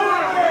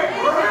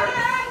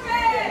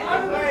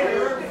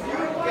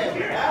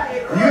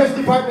 U.S.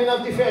 Department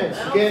of Defense,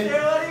 okay,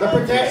 that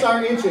protects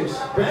our interests.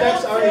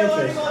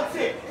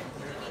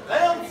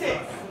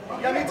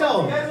 Let me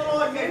tell.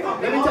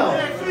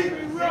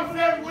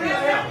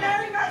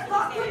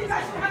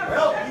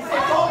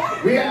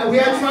 We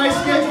had tried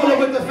scheduling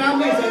with the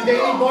families and they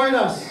ignored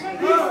us.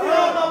 Who's still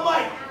on the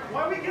mic?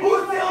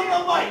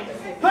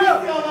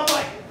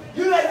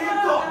 You let him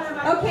talk.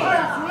 Okay.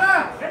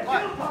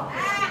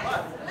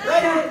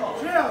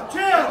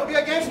 Chill. Don't be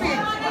against me.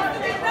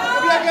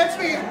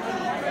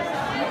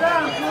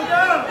 Cool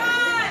down.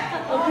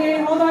 Okay,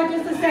 hold on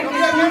just a second. Don't be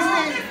against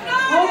me.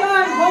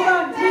 Hold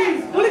on,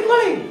 please.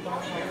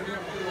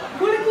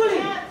 Kuli.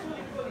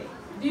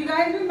 Do you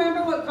guys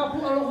remember what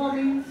Kapu'aloha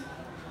means?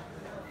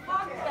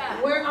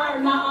 Where our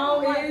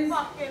na'au is?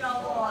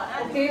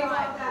 Okay,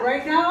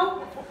 right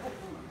now,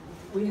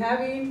 we're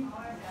having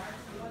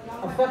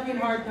a fucking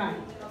hard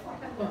time.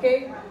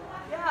 Okay?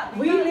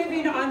 We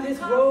living on this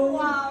road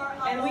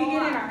and we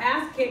getting our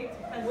ass kicked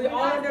and we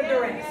all under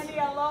duress.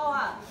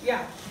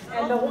 Yeah.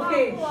 And so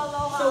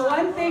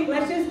one thing,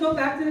 let's just go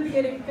back to the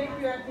beginning. Thank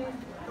you, Auntie.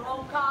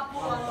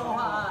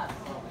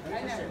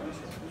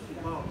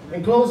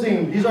 In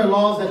closing, these are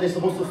laws that they're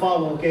supposed to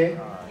follow, okay?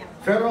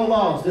 Federal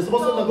laws. They're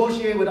supposed to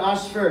negotiate with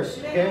us first,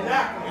 okay?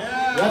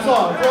 That's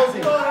all. In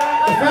closing.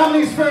 The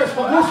families first.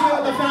 Negotiate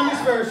with the families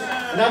first.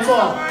 And that's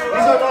all.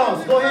 These are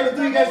laws. Go ahead and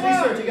do you guys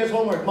research. You guys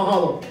homework.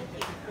 Mahalo.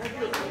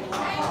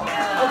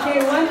 Okay,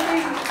 one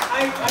thing,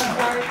 I'm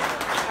sorry.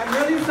 I'm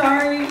really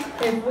sorry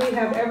if we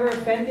have ever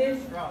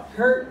offended,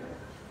 hurt,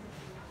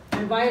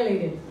 and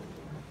violated.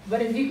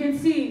 But as you can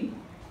see,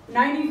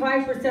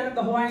 95% of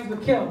the Hawaiians were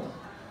killed.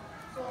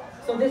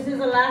 So this is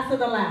the last of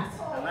the last.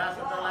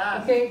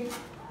 Okay?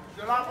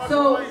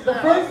 So the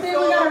first thing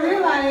we gotta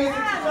realize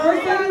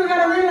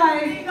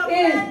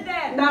is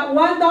not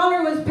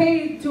 $1 was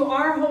paid to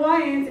our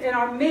Hawaiians and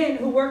our men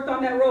who worked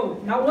on that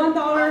road. Not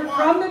 $1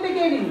 from the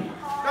beginning.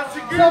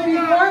 So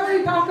before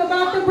we talk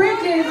about the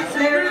bridges,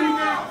 Larry,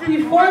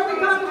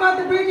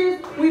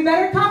 we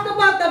better talk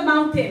about the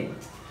mountain.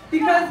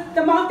 Because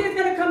the mountain's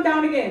gonna come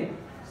down again.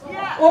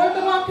 Or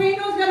the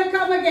volcano's gonna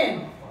come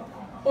again.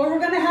 Or we're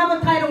gonna have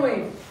a tidal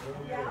wave.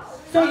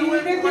 So you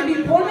either can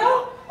be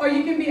pono or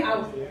you can be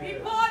out. Be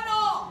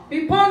pono.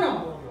 Be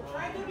pono.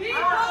 We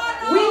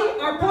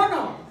are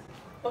pono.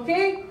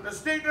 Okay? The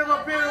state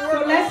never paid the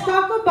So let's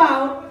talk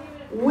about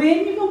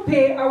when you will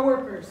pay our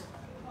workers.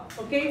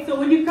 Okay? So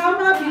when you come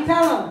up, you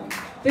tell them,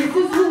 this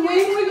is when we're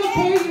going to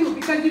pay you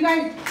because you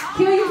guys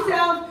kill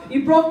yourself,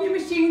 you broke your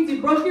machines,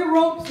 you broke your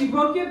ropes, you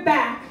broke your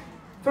back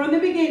from the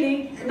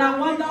beginning, and not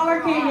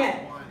 $1 came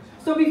yet.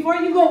 So before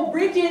you go,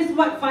 bridges,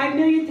 what, 5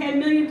 million, 10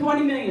 million,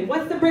 20 million?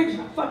 What's the bridge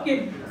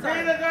fucking,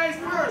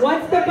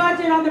 what's the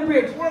budget on the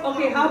bridge?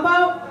 Okay, how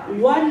about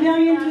 1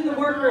 million to the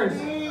workers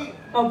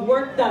of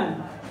work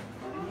done?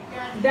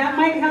 That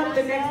might help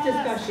the next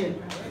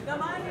discussion.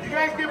 You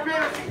guys get paid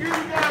a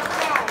security guard.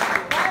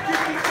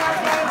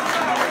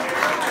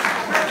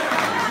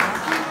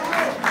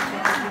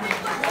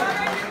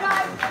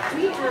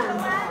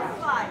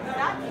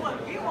 That's what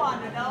we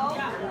want to know.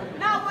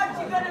 Now what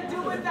you gonna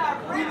do with our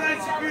bridge?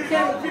 Alright,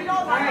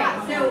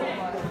 so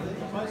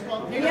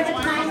we have a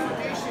time.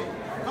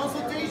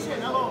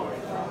 Consultation, hello.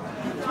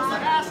 You're supposed to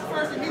ask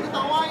first and meet with the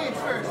Hawaiians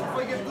first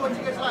before you get to do what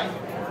you guys like.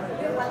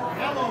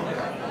 Hello.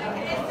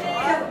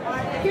 So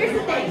here's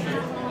the thing.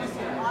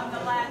 On the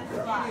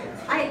landslide.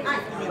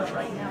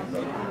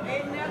 They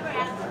never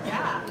answered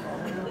that.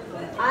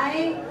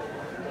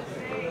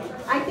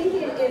 I think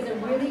it is a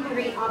really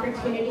great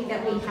opportunity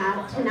that we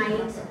have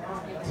tonight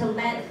to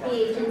let the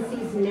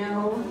agencies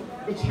know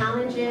the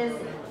challenges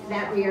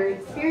that we are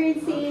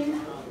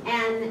experiencing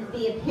and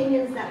the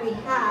opinions that we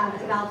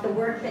have about the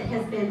work that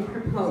has been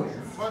proposed.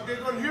 But they're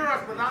going to hear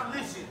us, but not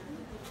listen.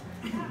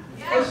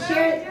 I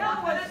share.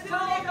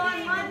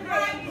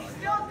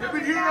 They've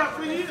been hearing us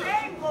for years.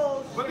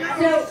 But they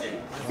don't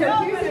listen. So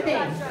here's the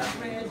thing.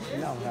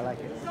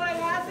 So it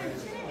hasn't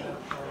changed.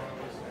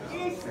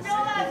 He still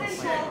hasn't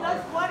told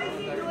us what is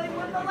he doing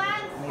with the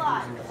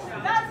landslide.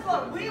 That's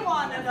what we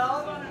want to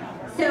know.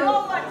 We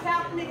know what's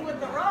happening with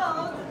the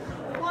roads.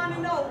 We want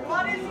to know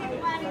what is he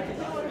planning to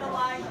do with the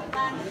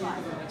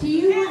landslide.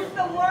 Is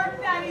the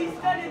work that he's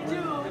going to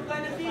do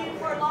going to be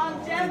for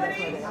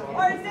longevity,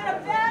 or is it a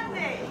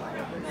Band-Aid?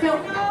 So,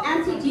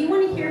 Auntie, do you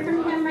want to hear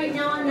from him right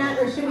now on that,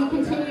 or should we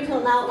continue to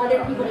allow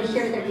other people to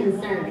share their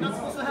concerns? You're not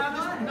supposed to have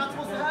this. You're not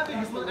supposed to have it.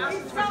 You're supposed to ask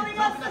He's telling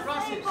us the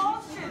same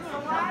bullshit, so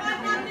why not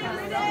nothing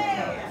today?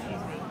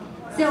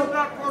 So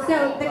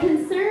the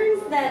concerns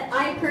that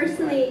I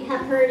personally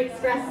have heard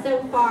expressed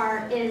so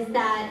far is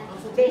that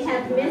they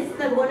have missed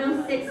the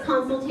 106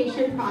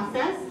 consultation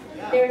process.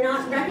 They're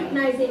not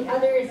recognizing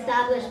other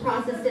established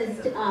processes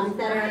that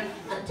are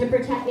to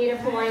protect Native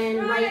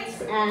Hawaiian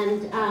rights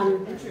and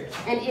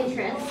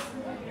interests.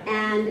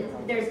 And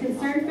there's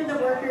concern for the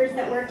workers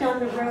that worked on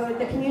the road,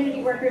 the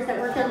community workers that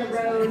worked on the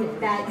road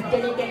that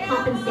didn't get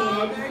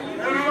compensated.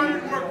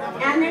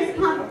 And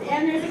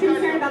there's a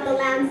concern about the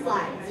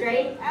landslides,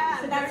 right?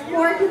 So that's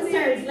 4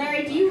 concerns.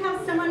 Larry, do you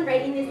have someone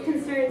writing these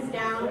concerns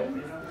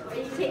down? Are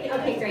you taking?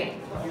 Okay, great.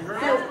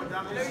 So,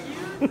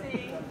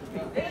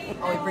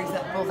 oh, he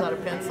pulls out a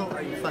pencil?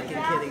 Are you fucking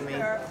kidding me?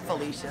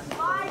 Felicia.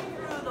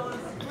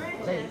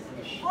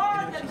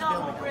 Or the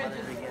double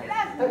bridges. It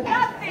has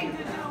nothing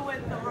to do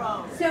with the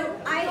road. So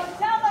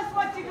tell us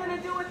what you're going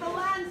to do with the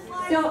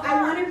landslide. So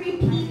I want to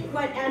repeat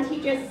what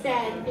Auntie just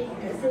said,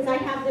 because since I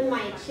have the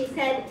mic. She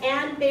said,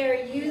 and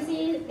they're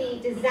using the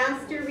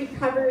disaster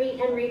recovery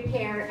and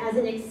repair as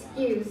an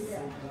excuse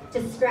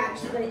to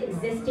scratch the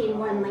existing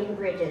one-lane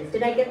bridges.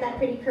 Did I get that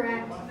pretty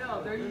correct?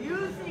 No, they're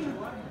using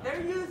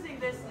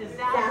this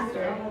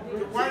disaster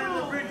to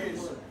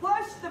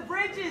push the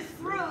bridges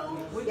through,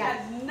 which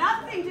has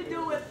nothing to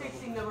do with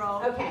fixing the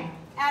road. Okay.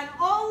 And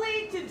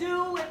only to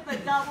do with the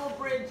double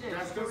bridges.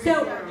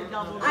 So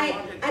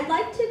I'd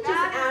like to just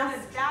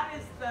ask. That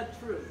is the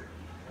truth.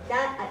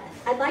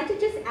 I'd like to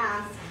just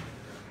ask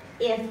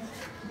if,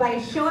 by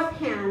a show of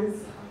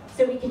hands,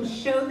 so we can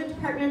show the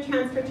Department of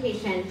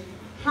Transportation,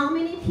 how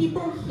many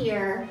people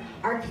here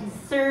are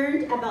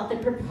concerned about the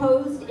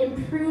proposed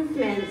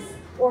improvements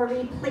or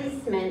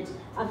replacement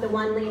of the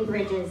one-lane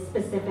bridges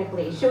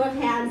specifically? Show of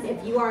hands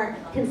if you are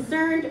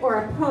concerned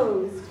or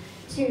opposed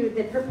to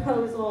the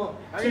proposal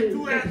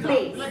to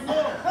replace.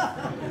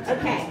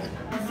 Okay.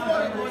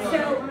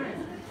 So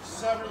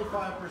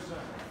 75%.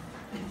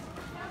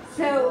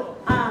 So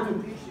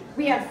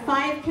we have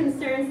 5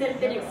 concerns that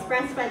have been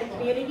expressed by the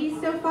community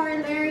so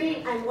far,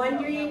 Larry. I'm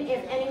wondering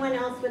if anyone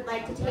else would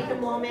like to take a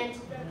moment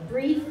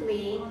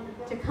briefly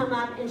to come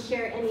up and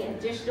share any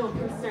additional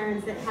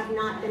concerns that have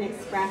not been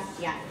expressed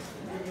yet.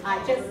 I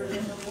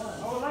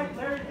would like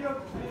Larry Gill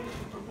to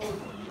propose.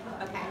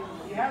 Okay.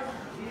 He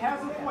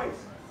has a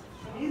voice.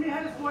 He even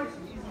has his voice.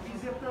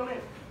 He's up there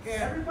lit.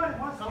 Everybody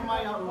wants to hear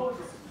my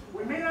proposal.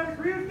 We may not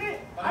agree with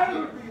it. I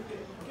don't agree with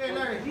it. Okay,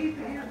 Larry. He needs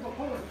to hear his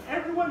proposal.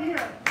 Everyone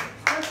here,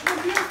 especially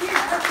the DOT,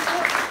 has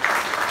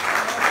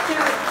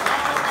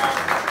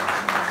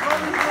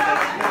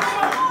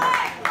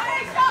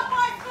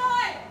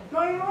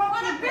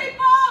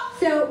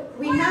So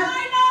we have.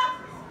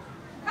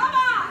 Come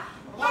on!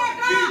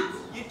 Wake up!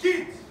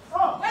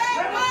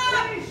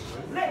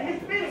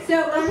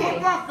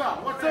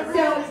 The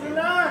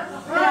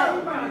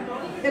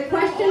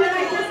question that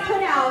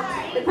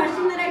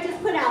I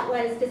just put out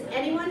was, does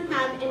anyone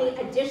have any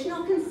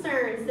additional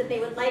concerns that they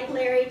would like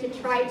Larry to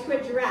try to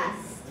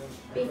address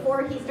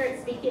before he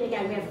starts speaking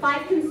again? We have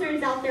 5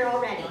 concerns out there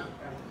already.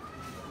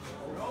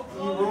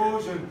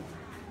 Erosion.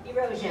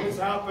 Erosion. It's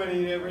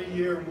happening every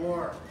year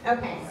more.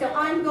 Okay, so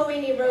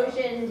ongoing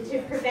erosion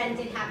to prevent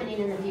it happening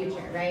in the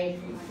future, right?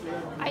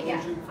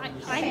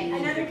 Okay,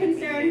 another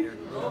concern?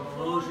 Road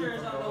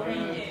closures on the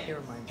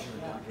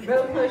weekend.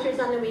 Road closures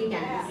on the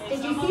weekends.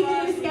 Did you see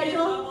the new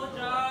schedule?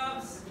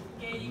 Jobs.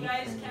 Okay, you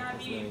guys can't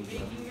be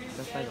making your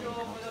schedule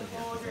for the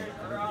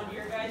closures around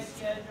your guys'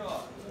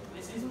 schedule.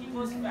 This is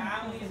people's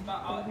families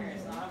out here.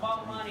 It's not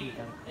about money.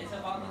 It's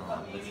about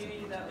the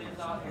community that lives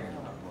out here.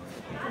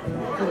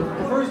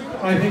 The first,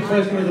 I think,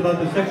 question was about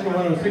the Section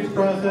 106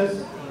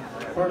 process,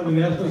 part of the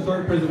National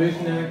Historic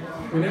Preservation Act.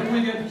 Whenever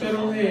we get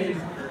federal aid,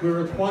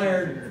 we're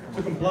required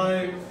to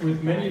comply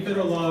with many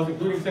federal laws,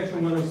 including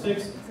Section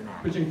 106,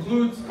 which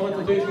includes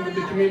consultation with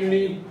the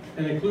community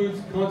and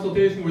includes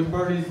consultation with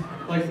parties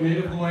like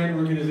Native Hawaiian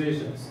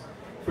organizations.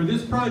 For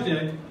this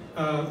project,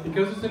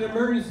 because it's an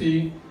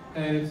emergency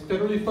and it's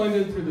federally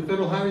funded through the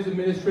Federal Highways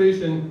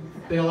Administration,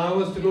 they allow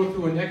us to go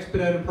through an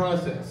expedited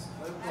process.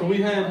 So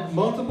we had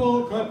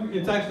multiple,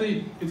 it's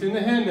in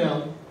the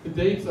handout, the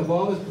dates of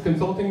all the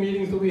consulting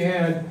meetings that we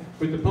had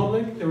with the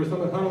public. There were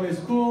some at Hanalei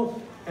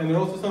School, and there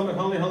were also some at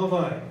Hanalei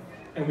Halavai.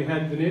 And we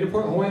had the Native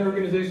Hawaiian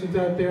organizations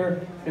out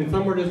there, and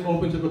some were just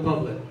open to the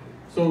public.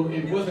 So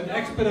it was an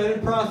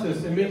expedited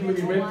process immediately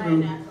we went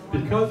through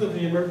because of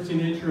the emergency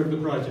nature of the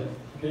project.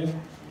 Okay?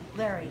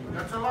 Larry,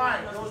 That's a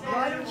lie.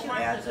 why don't you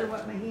answer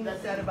what Mahina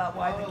said about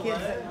why the kids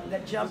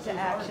that jumped to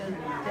action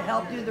to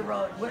help do the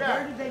road,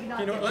 where did they not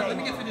get Let paid?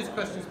 me get through these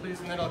questions,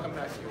 please, and then I'll come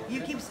back to you.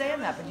 You keep saying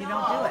that, but you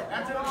don't do it.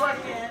 Answer the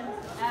question.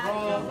 At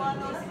the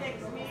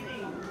 106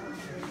 meeting.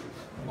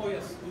 Oh,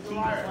 yes. He was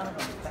one of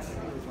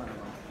them.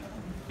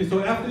 Okay,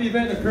 so after the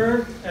event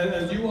occurred,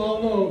 as you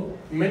all know,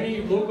 many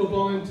local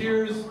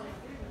volunteers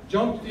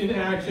jumped into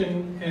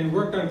action and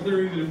worked on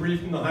clearing the debris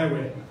from the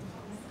highway.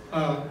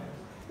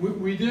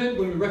 We did,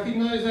 when we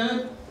recognized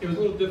that, it was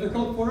a little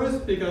difficult for us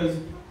because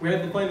we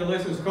had to find a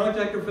licensed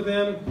contractor for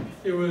them.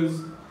 It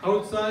was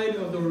outside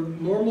of the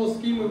normal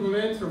scheme of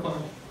events for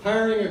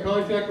hiring a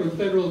contractor with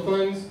federal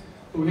funds.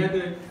 But we had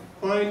to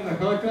find a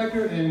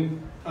contractor,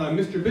 and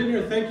Mr.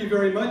 Bidner, thank you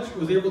very much,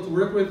 was able to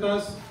work with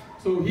us.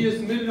 So he has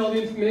submitted all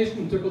the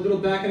information, took a little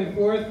back and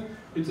forth.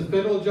 It's a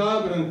federal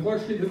job, and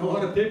unfortunately there's a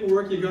lot of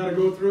paperwork you gotta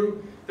go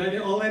through.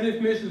 All that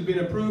information has been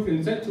approved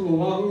and sent to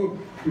Oahu.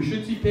 We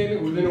should see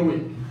payment within a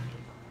week.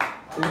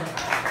 Okay.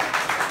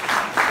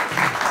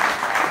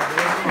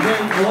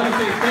 Again, I want to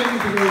say thank you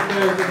to those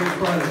guys that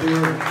responded. They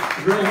were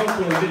very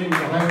helpful in getting the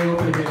highway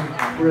open again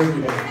for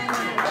everybody.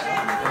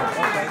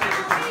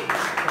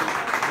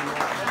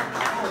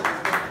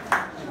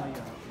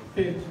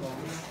 Okay.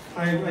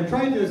 I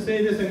tried to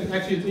say this, and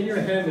actually it's in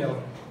your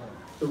handout.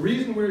 The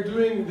reason we're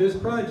doing this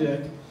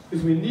project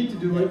is we need to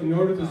do it in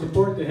order to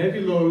support the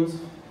heavy loads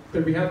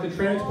that we have to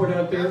transport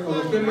out there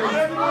of equipment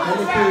and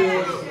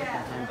materials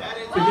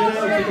to get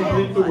out to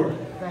complete the work.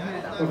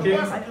 Okay?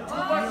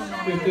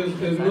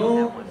 There's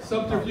no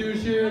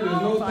subterfuge here,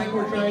 there's no thing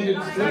we're trying to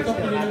slip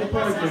something into the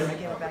project.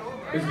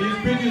 Because these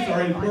bridges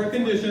are in poor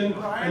condition,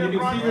 and you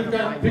can see we've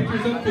got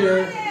pictures up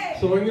there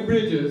showing the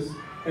bridges,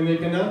 and they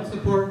cannot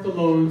support the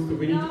loads that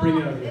we need to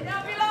bring out here.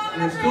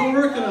 We're still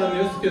working on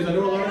this because I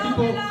know a lot of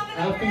people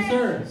have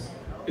concerns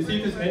to see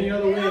if there's any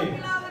other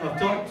way. I've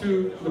talked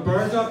to the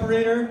barge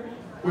operator.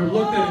 We've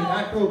looked at an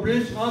acro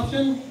bridge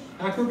option.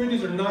 Acro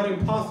bridges are not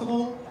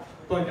impossible,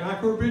 but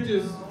acro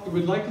bridges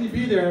would likely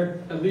be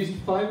there at least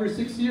 5 or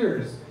 6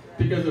 years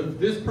because of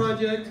this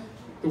project,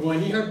 the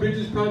Wainiha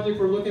Bridges Project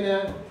we're looking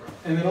at,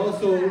 and then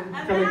also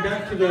coming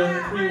back to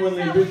the 3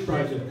 one-lane bridge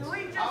projects.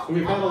 And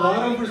we've had a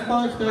lot of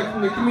response back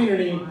from the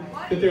community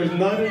that there's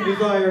not a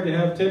desire to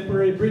have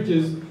temporary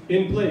bridges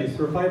in place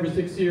for 5 or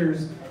 6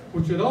 years,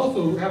 which would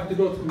also have to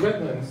go through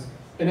wetlands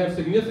and have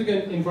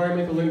significant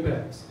environmental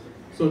impacts.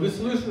 So this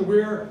solution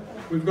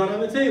we've got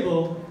on the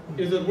table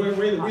is a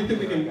way that we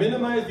think we can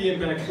minimize the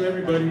impacts for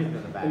everybody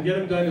and get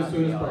them done as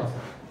soon as possible.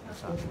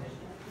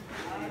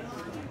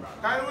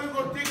 How do we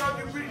go take out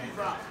the bridges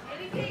out?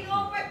 Anything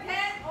over 10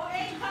 or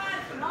 8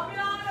 tons, not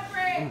belong on the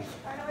bridge.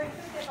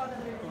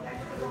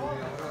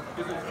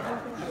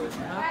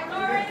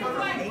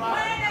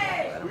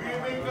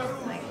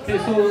 Okay,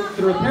 so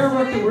the repair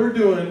work that we're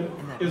doing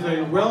is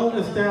a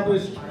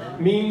well-established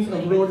means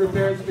of road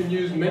repair. It's been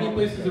used many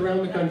places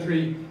around the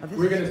country.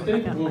 We're going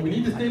to we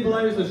need to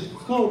stabilize the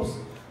slopes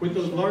with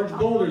those large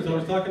boulders I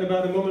was talking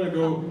about a moment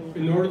ago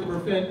in order to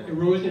prevent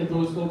erosion of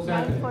those slopes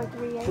happening.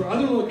 For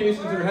other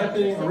locations that are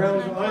happening around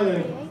the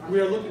island,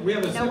 we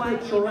have a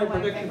separate shoreline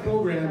protection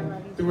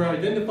program that we're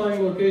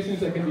identifying locations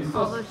that can be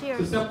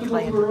susceptible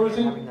to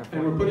erosion,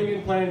 and we're putting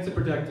in plans to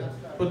protect them.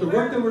 But the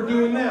work that we're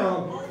doing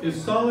now is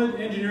solid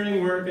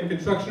engineering work and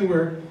construction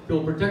work that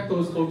will protect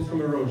those slopes from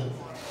erosion.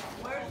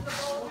 Where's the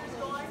boulders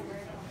going?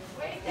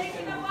 Where are you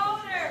taking the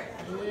boulders?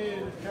 We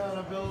need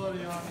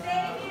accountability on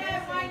Stay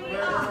here,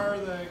 Wainiha.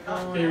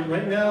 Okay,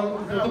 right now,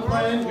 for the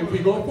plan, if we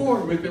go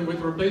forward with the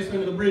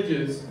replacement of the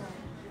bridges,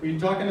 we're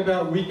talking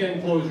about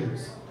weekend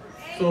closures.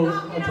 So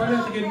I'm trying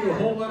not to get into a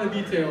whole lot of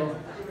detail,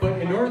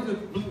 but in order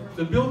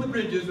to build the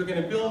bridges, we're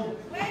going to build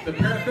the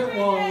parapet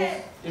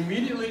walls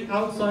immediately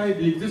outside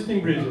the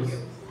existing bridges.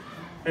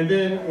 And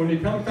then when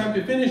it comes time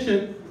to finish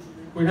it,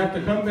 we have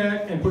to come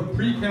back and put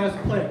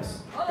precast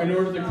planks in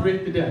order to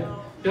create the deck.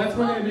 That's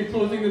when we're going to be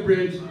closing the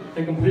bridge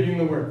and completing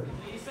the work.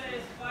 You said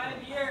it's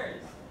 5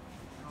 years.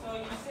 So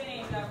you're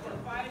saying that for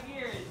 5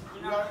 years,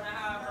 you're not going to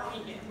have a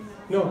weekend?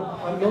 No.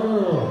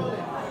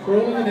 We're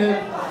only going to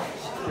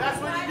have...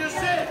 That's what you just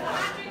said.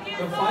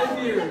 The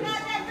 5 years.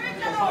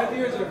 The 5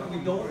 years are if we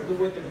don't go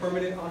with the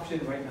permanent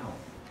option right now.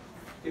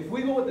 If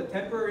we go with the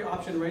temporary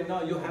option right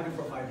now, you'll have it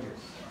for 5 years.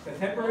 The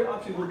temporary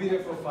option will be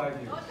there for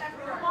 5 years.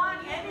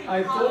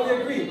 I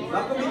totally agree.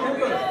 Not going to be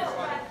temporary.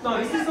 No,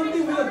 this is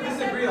something we're going to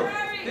disagree on.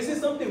 This is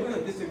something we're going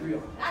to disagree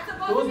on.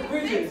 Those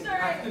bridges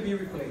have to be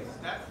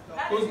replaced.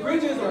 Those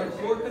bridges are in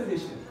poor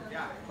condition.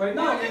 Right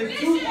now, if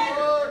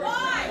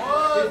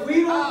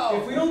we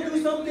don't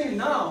do something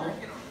now,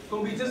 it's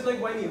going to be just like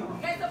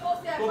Wainiha.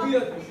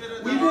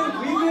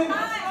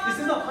 This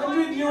is a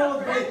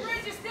 100-year-old bridge.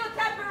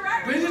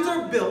 Bridges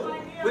are built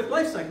with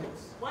life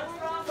cycles.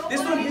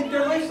 This one hit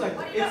their life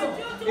cycle.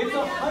 It's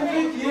a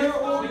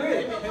 100-year-old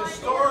bridge.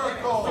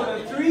 Historical. So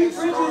the 3 bridges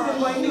in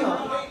Wainiha,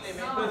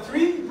 the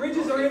 3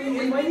 bridges are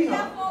in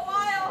Wainiha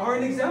are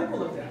an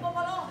example of that.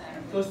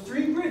 Those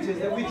 3 bridges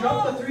that we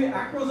dropped the 3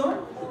 acros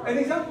on, an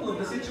example of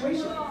the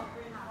situation.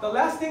 The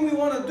last thing we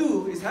want to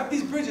do is have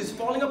these bridges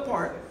falling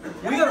apart.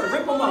 We got to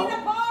rip them out,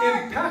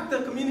 impact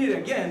the community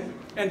again,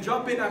 and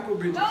drop in acro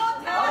bridges.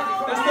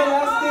 That's the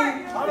last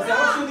thing. It's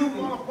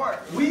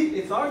absolutely.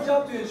 It's our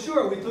job to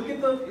ensure we look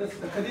at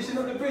the condition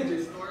of the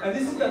bridges, and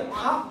this is the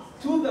top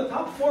 2 of the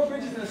top 4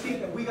 bridges in the state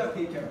that we got to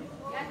take care of.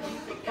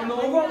 From the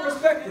overall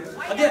perspective,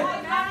 again,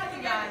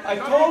 I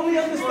totally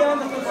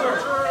understand the concern.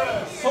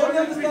 Totally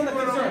understand the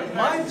concern.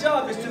 My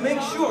job is to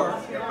make sure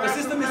the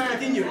system is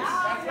continuous,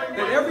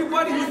 that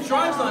everybody who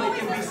drives on it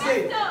can be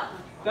safe.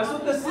 That's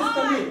what the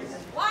system is.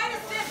 Why the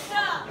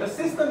system? The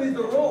system is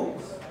the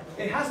roads.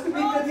 It has to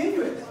be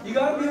continuous. You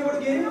got to be able to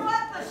get in.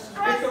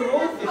 If the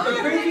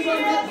bridges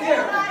are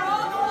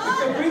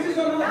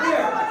not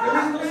there, there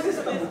is no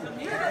system.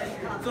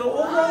 So the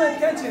overall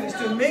intention is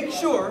to make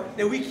sure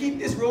that we keep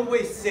this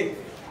roadway safe.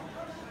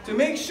 To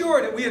make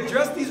sure that we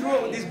address these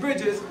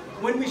bridges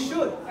when we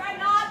should.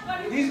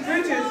 These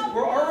bridges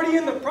were already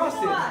in the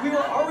process. We were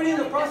already in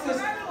the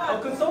process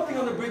of consulting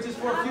on the bridges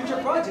for a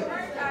future project.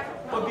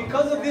 But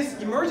because of this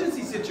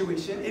emergency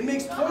situation, it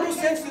makes total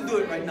sense to do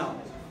it right now.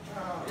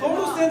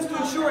 Total sense to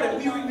ensure that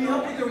we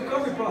help with the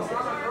recovery process.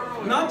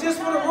 Not just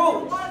for the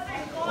roads.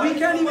 We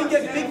can't even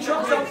get big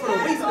trucks out for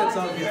the waste that's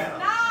out here.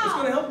 It's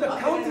going to help the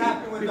county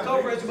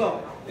recover as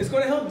well. It's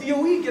going to help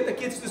DOE get the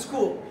kids to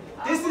school.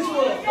 This is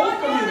for the whole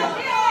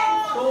community.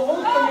 For the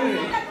whole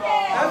community.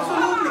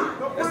 Absolutely.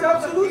 That's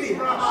absolutely.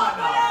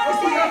 This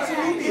is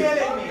absolutely.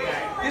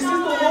 This is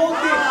the whole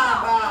thing.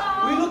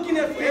 We're looking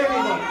at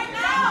everyone.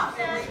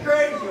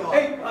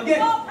 Hey,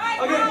 again,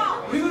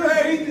 we're going to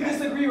agree to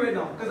disagree right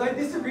now, because I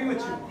disagree with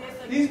you.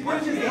 These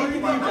bridges need to be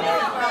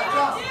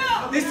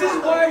replaced. This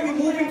is why we're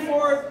moving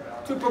forward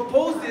to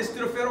propose this to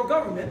the federal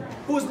government,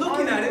 who is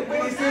looking at it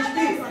with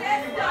SHP.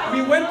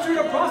 We went through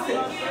the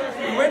process.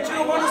 We went through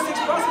the 106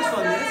 process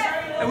on this,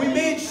 and we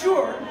made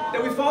sure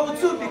that we followed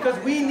suit because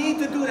we need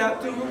to do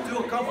that to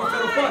account for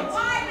federal funds.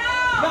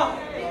 Now,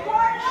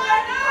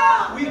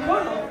 we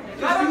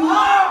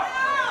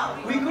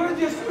could have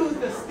just used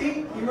the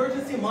state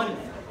emergency money.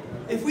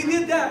 If we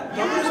did that,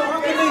 governor's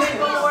proclamation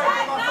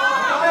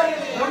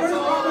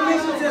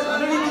says I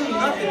don't need to do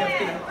nothing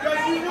after that. I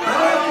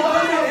don't have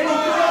to do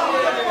anything.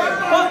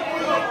 But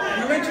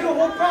we went through the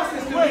whole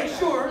process to make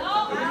sure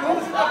that we do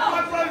this.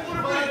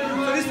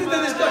 So this is the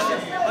discussion.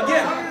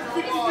 Again,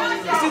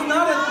 this is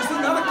not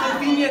a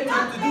convenient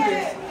time to do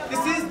this.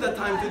 This is the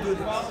time to do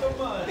this.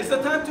 It's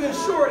the time to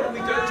ensure that we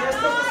can address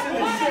the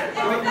facilities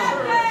right now.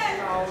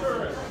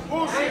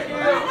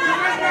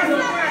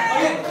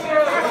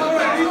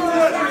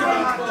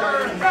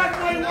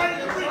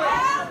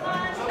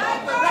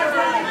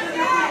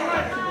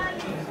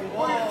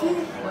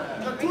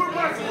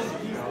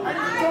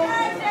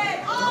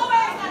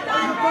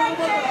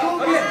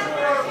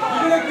 We're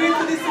going to agree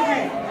to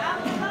disagree.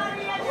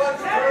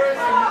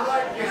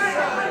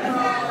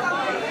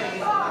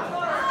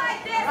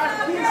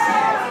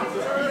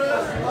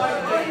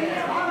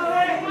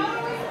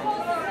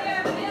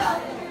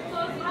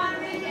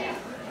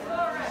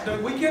 The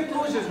weekend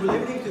closures we're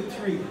limiting to 3.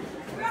 3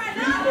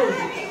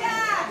 closures.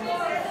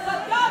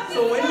 So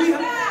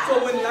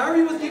when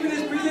Larry was giving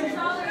his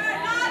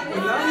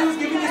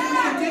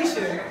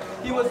presentation,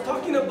 he was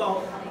talking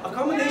about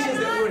accommodations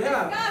that we would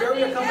have,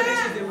 very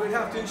accommodations that we would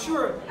have to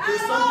ensure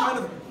there's some kind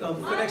of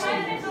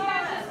connection.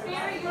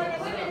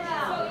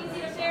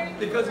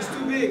 Because it's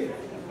too big.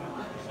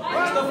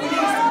 The stuff we need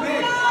is too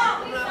big.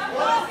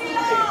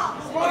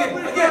 Okay,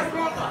 again,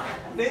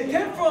 the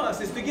intent for us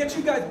is to get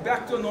you guys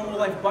back to a normal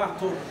life by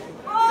October.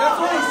 That's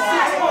only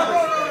 6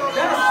 months.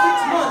 That's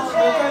 6 months.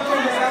 We're trying to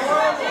turn this out.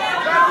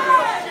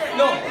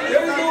 No,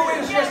 there is no way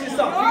to stress this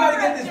out. We gotta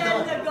get this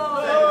done.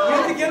 We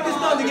have to get this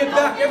done to get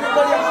back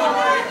everybody out.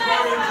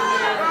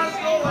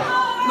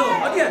 No,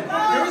 again,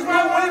 there is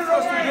no way for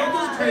us to build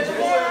those bridges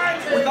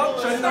without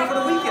shutting down for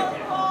the weekend.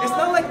 It's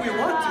not like we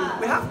want to,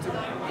 we have to.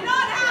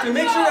 To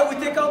make sure that we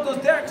take out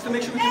those decks, to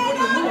make sure we can put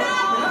in new ones,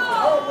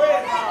 we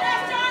have to.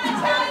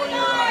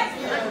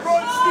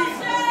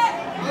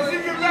 This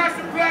is your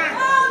master plan.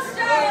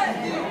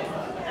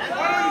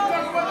 Why don't you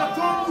talk about the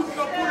toll booth? You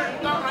gonna put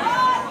it down right?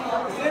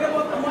 It's not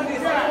about the money,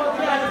 it's not about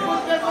the money.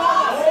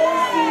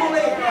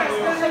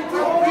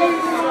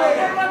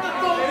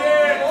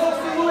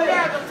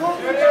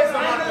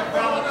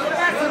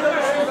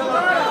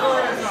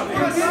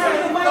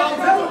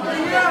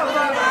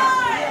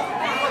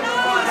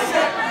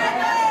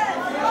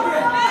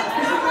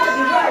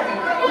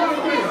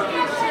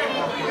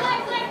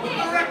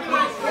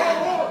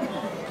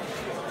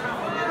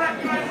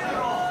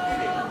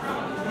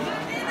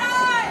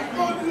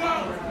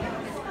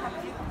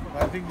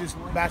 I think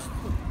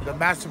the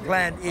master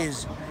plan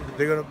is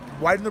they're going to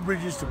widen the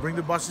bridges to bring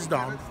the buses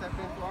down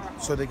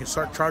so they can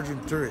start charging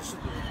tourists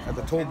at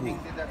the toll booth.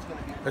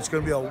 It's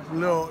going to be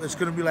it's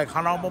going to be like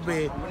Hanauma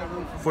Bay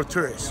for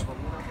tourists.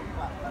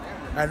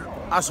 And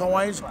us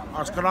Hawaiians,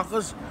 us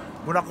Kanakas,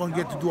 we're not going to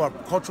get to do our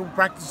cultural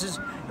practices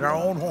in our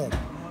own home,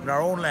 in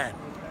our own land.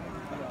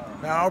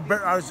 Now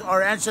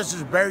our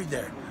ancestors are buried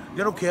there.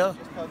 They don't care.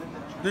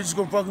 They're just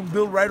going to fucking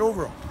build right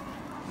over them.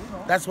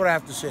 That's what I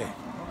have to say.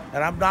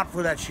 And I'm not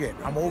for that shit.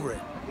 I'm over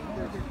it.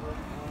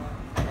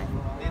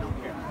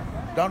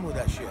 Done with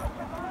that shit.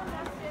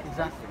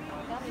 Exactly.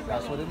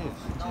 That's what it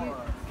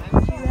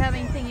is. Do you have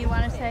anything you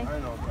want to say?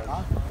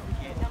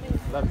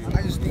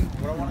 I just think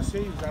what I want to say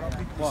is I don't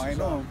think. Well, I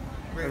know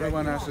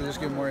everyone has to just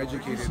get more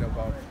educated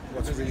about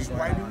what's really going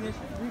on,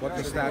 what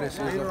the status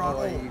is of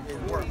Hawaii,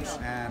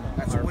 and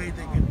that's the way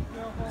they can.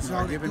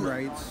 Our given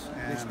rights,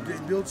 and they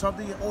build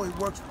something. Oh, it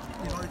works.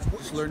 You know, it's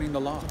just learning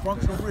the law. It's a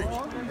functional bridge.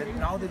 And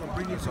now they're gonna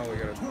bring in tour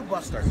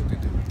buses start to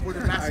do. For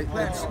the master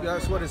plan.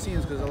 That's what it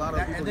seems, because a lot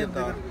of people get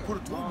the. Put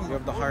a tour booth. You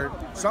have the heart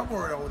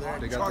somewhere over there.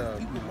 They got got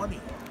the people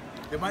money.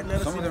 They might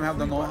let some of them have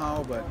the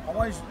know-how, but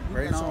right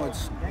now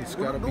it's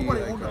got to be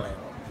like a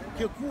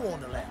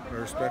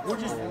respectful.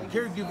 We're just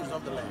caregivers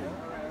of the land.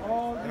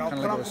 Kind of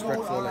like a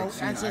respectful, like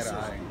seeing eye to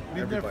eye.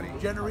 Everybody,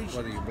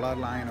 whether you're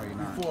bloodline or you're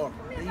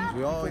not.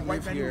 We all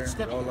live here.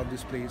 We all love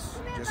this place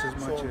just as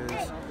much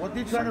as what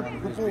they're trying to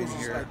propose is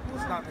here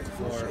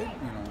for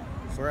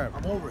forever.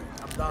 I'm over it.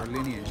 I'm done. Our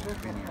lineage has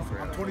been here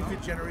forever.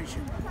 25th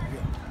generation.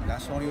 And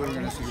that's the only way we're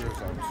going to see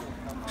results.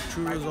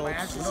 True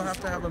results. We don't have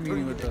to have a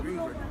meeting with the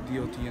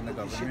DOT and the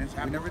government.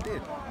 We never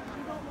did.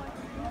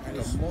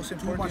 The most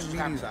important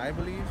meetings, I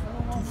believe,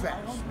 too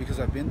fast. Because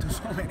I've been to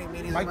so many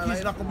meetings. My in my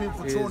kids life, not gonna be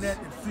able to throw net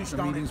and fish the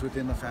down meetings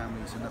within the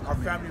families and the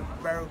community. Our family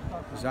barrel.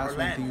 That's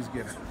when things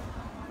get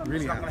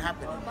really not gonna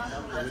happen.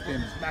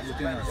 Within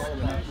us,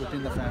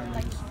 within the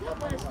families,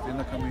 within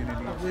the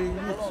community.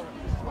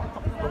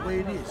 The way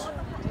it is.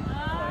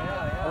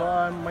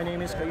 Well, my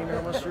name is Kaʻimi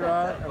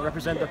Hermosura. I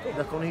represent the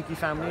Konohiki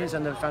families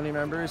and the family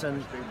members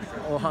and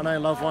ohana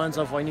and loved ones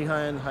of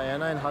Wainiha and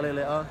Haena and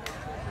Halelea.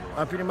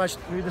 Pretty much,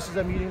 this is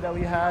a meeting that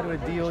we had with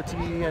DOT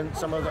and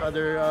some of the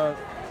other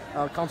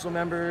council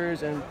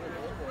members and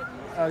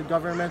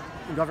government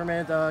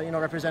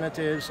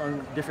representatives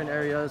on different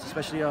areas,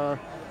 especially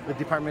the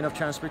Department of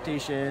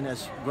Transportation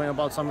is going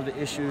about some of the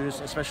issues,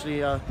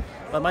 especially.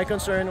 But my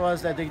concern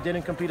was that they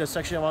didn't complete a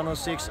Section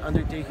 106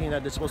 undertaking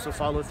that they're supposed to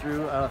follow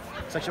through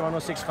Section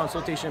 106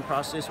 consultation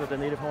process with the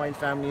Native Hawaiian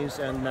families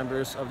and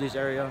members of this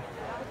area.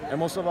 And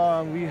most of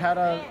all,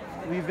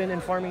 we've been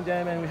informing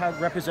them, and we had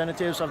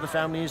representatives of the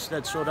families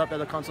that showed up at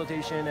the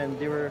consultation, and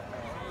they were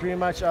pretty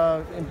much,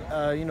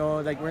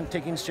 like weren't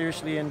taken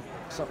seriously and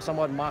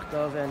somewhat mocked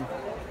of, and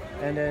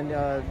then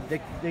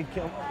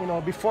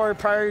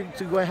prior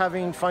to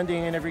having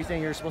funding and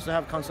everything, you're supposed to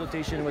have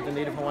consultation with the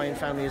Native Hawaiian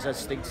families that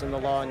states in the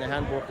law and the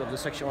handbook of the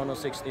Section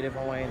 106 Native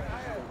Hawaiian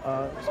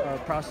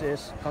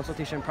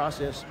consultation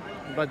process,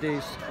 but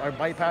they are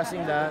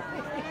bypassing that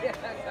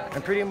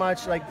and pretty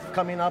much like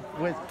coming up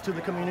to the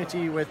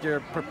community with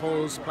their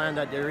proposed plan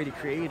that they already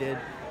created,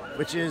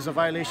 which is a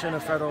violation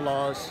of federal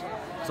laws.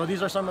 So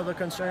these are some of the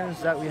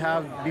concerns that we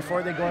have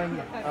before they go and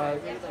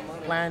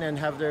plan and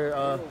have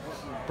their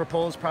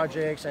proposed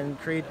projects and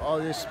create all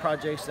these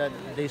projects that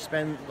they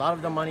spend a lot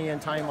of the money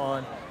and time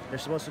on. They're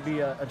supposed to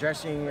be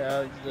addressing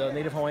the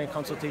Native Hawaiian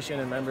consultation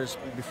and members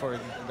before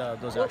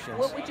those actions.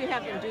 What would you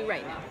have them do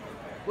right now?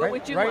 What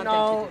would you want them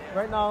to do?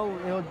 Right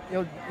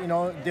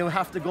now, they'll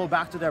have to go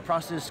back to their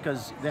process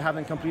because they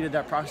haven't completed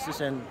that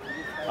process, and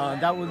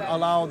that would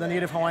allow the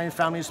Native Hawaiian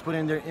families to put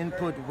in their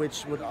input,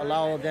 which would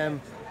allow them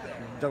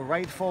the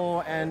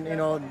rightful and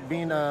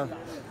being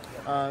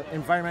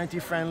environmentally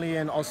friendly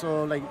and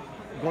also like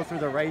go through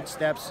the right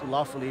steps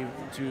lawfully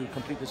to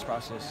complete this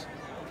process.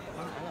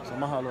 So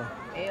mahalo.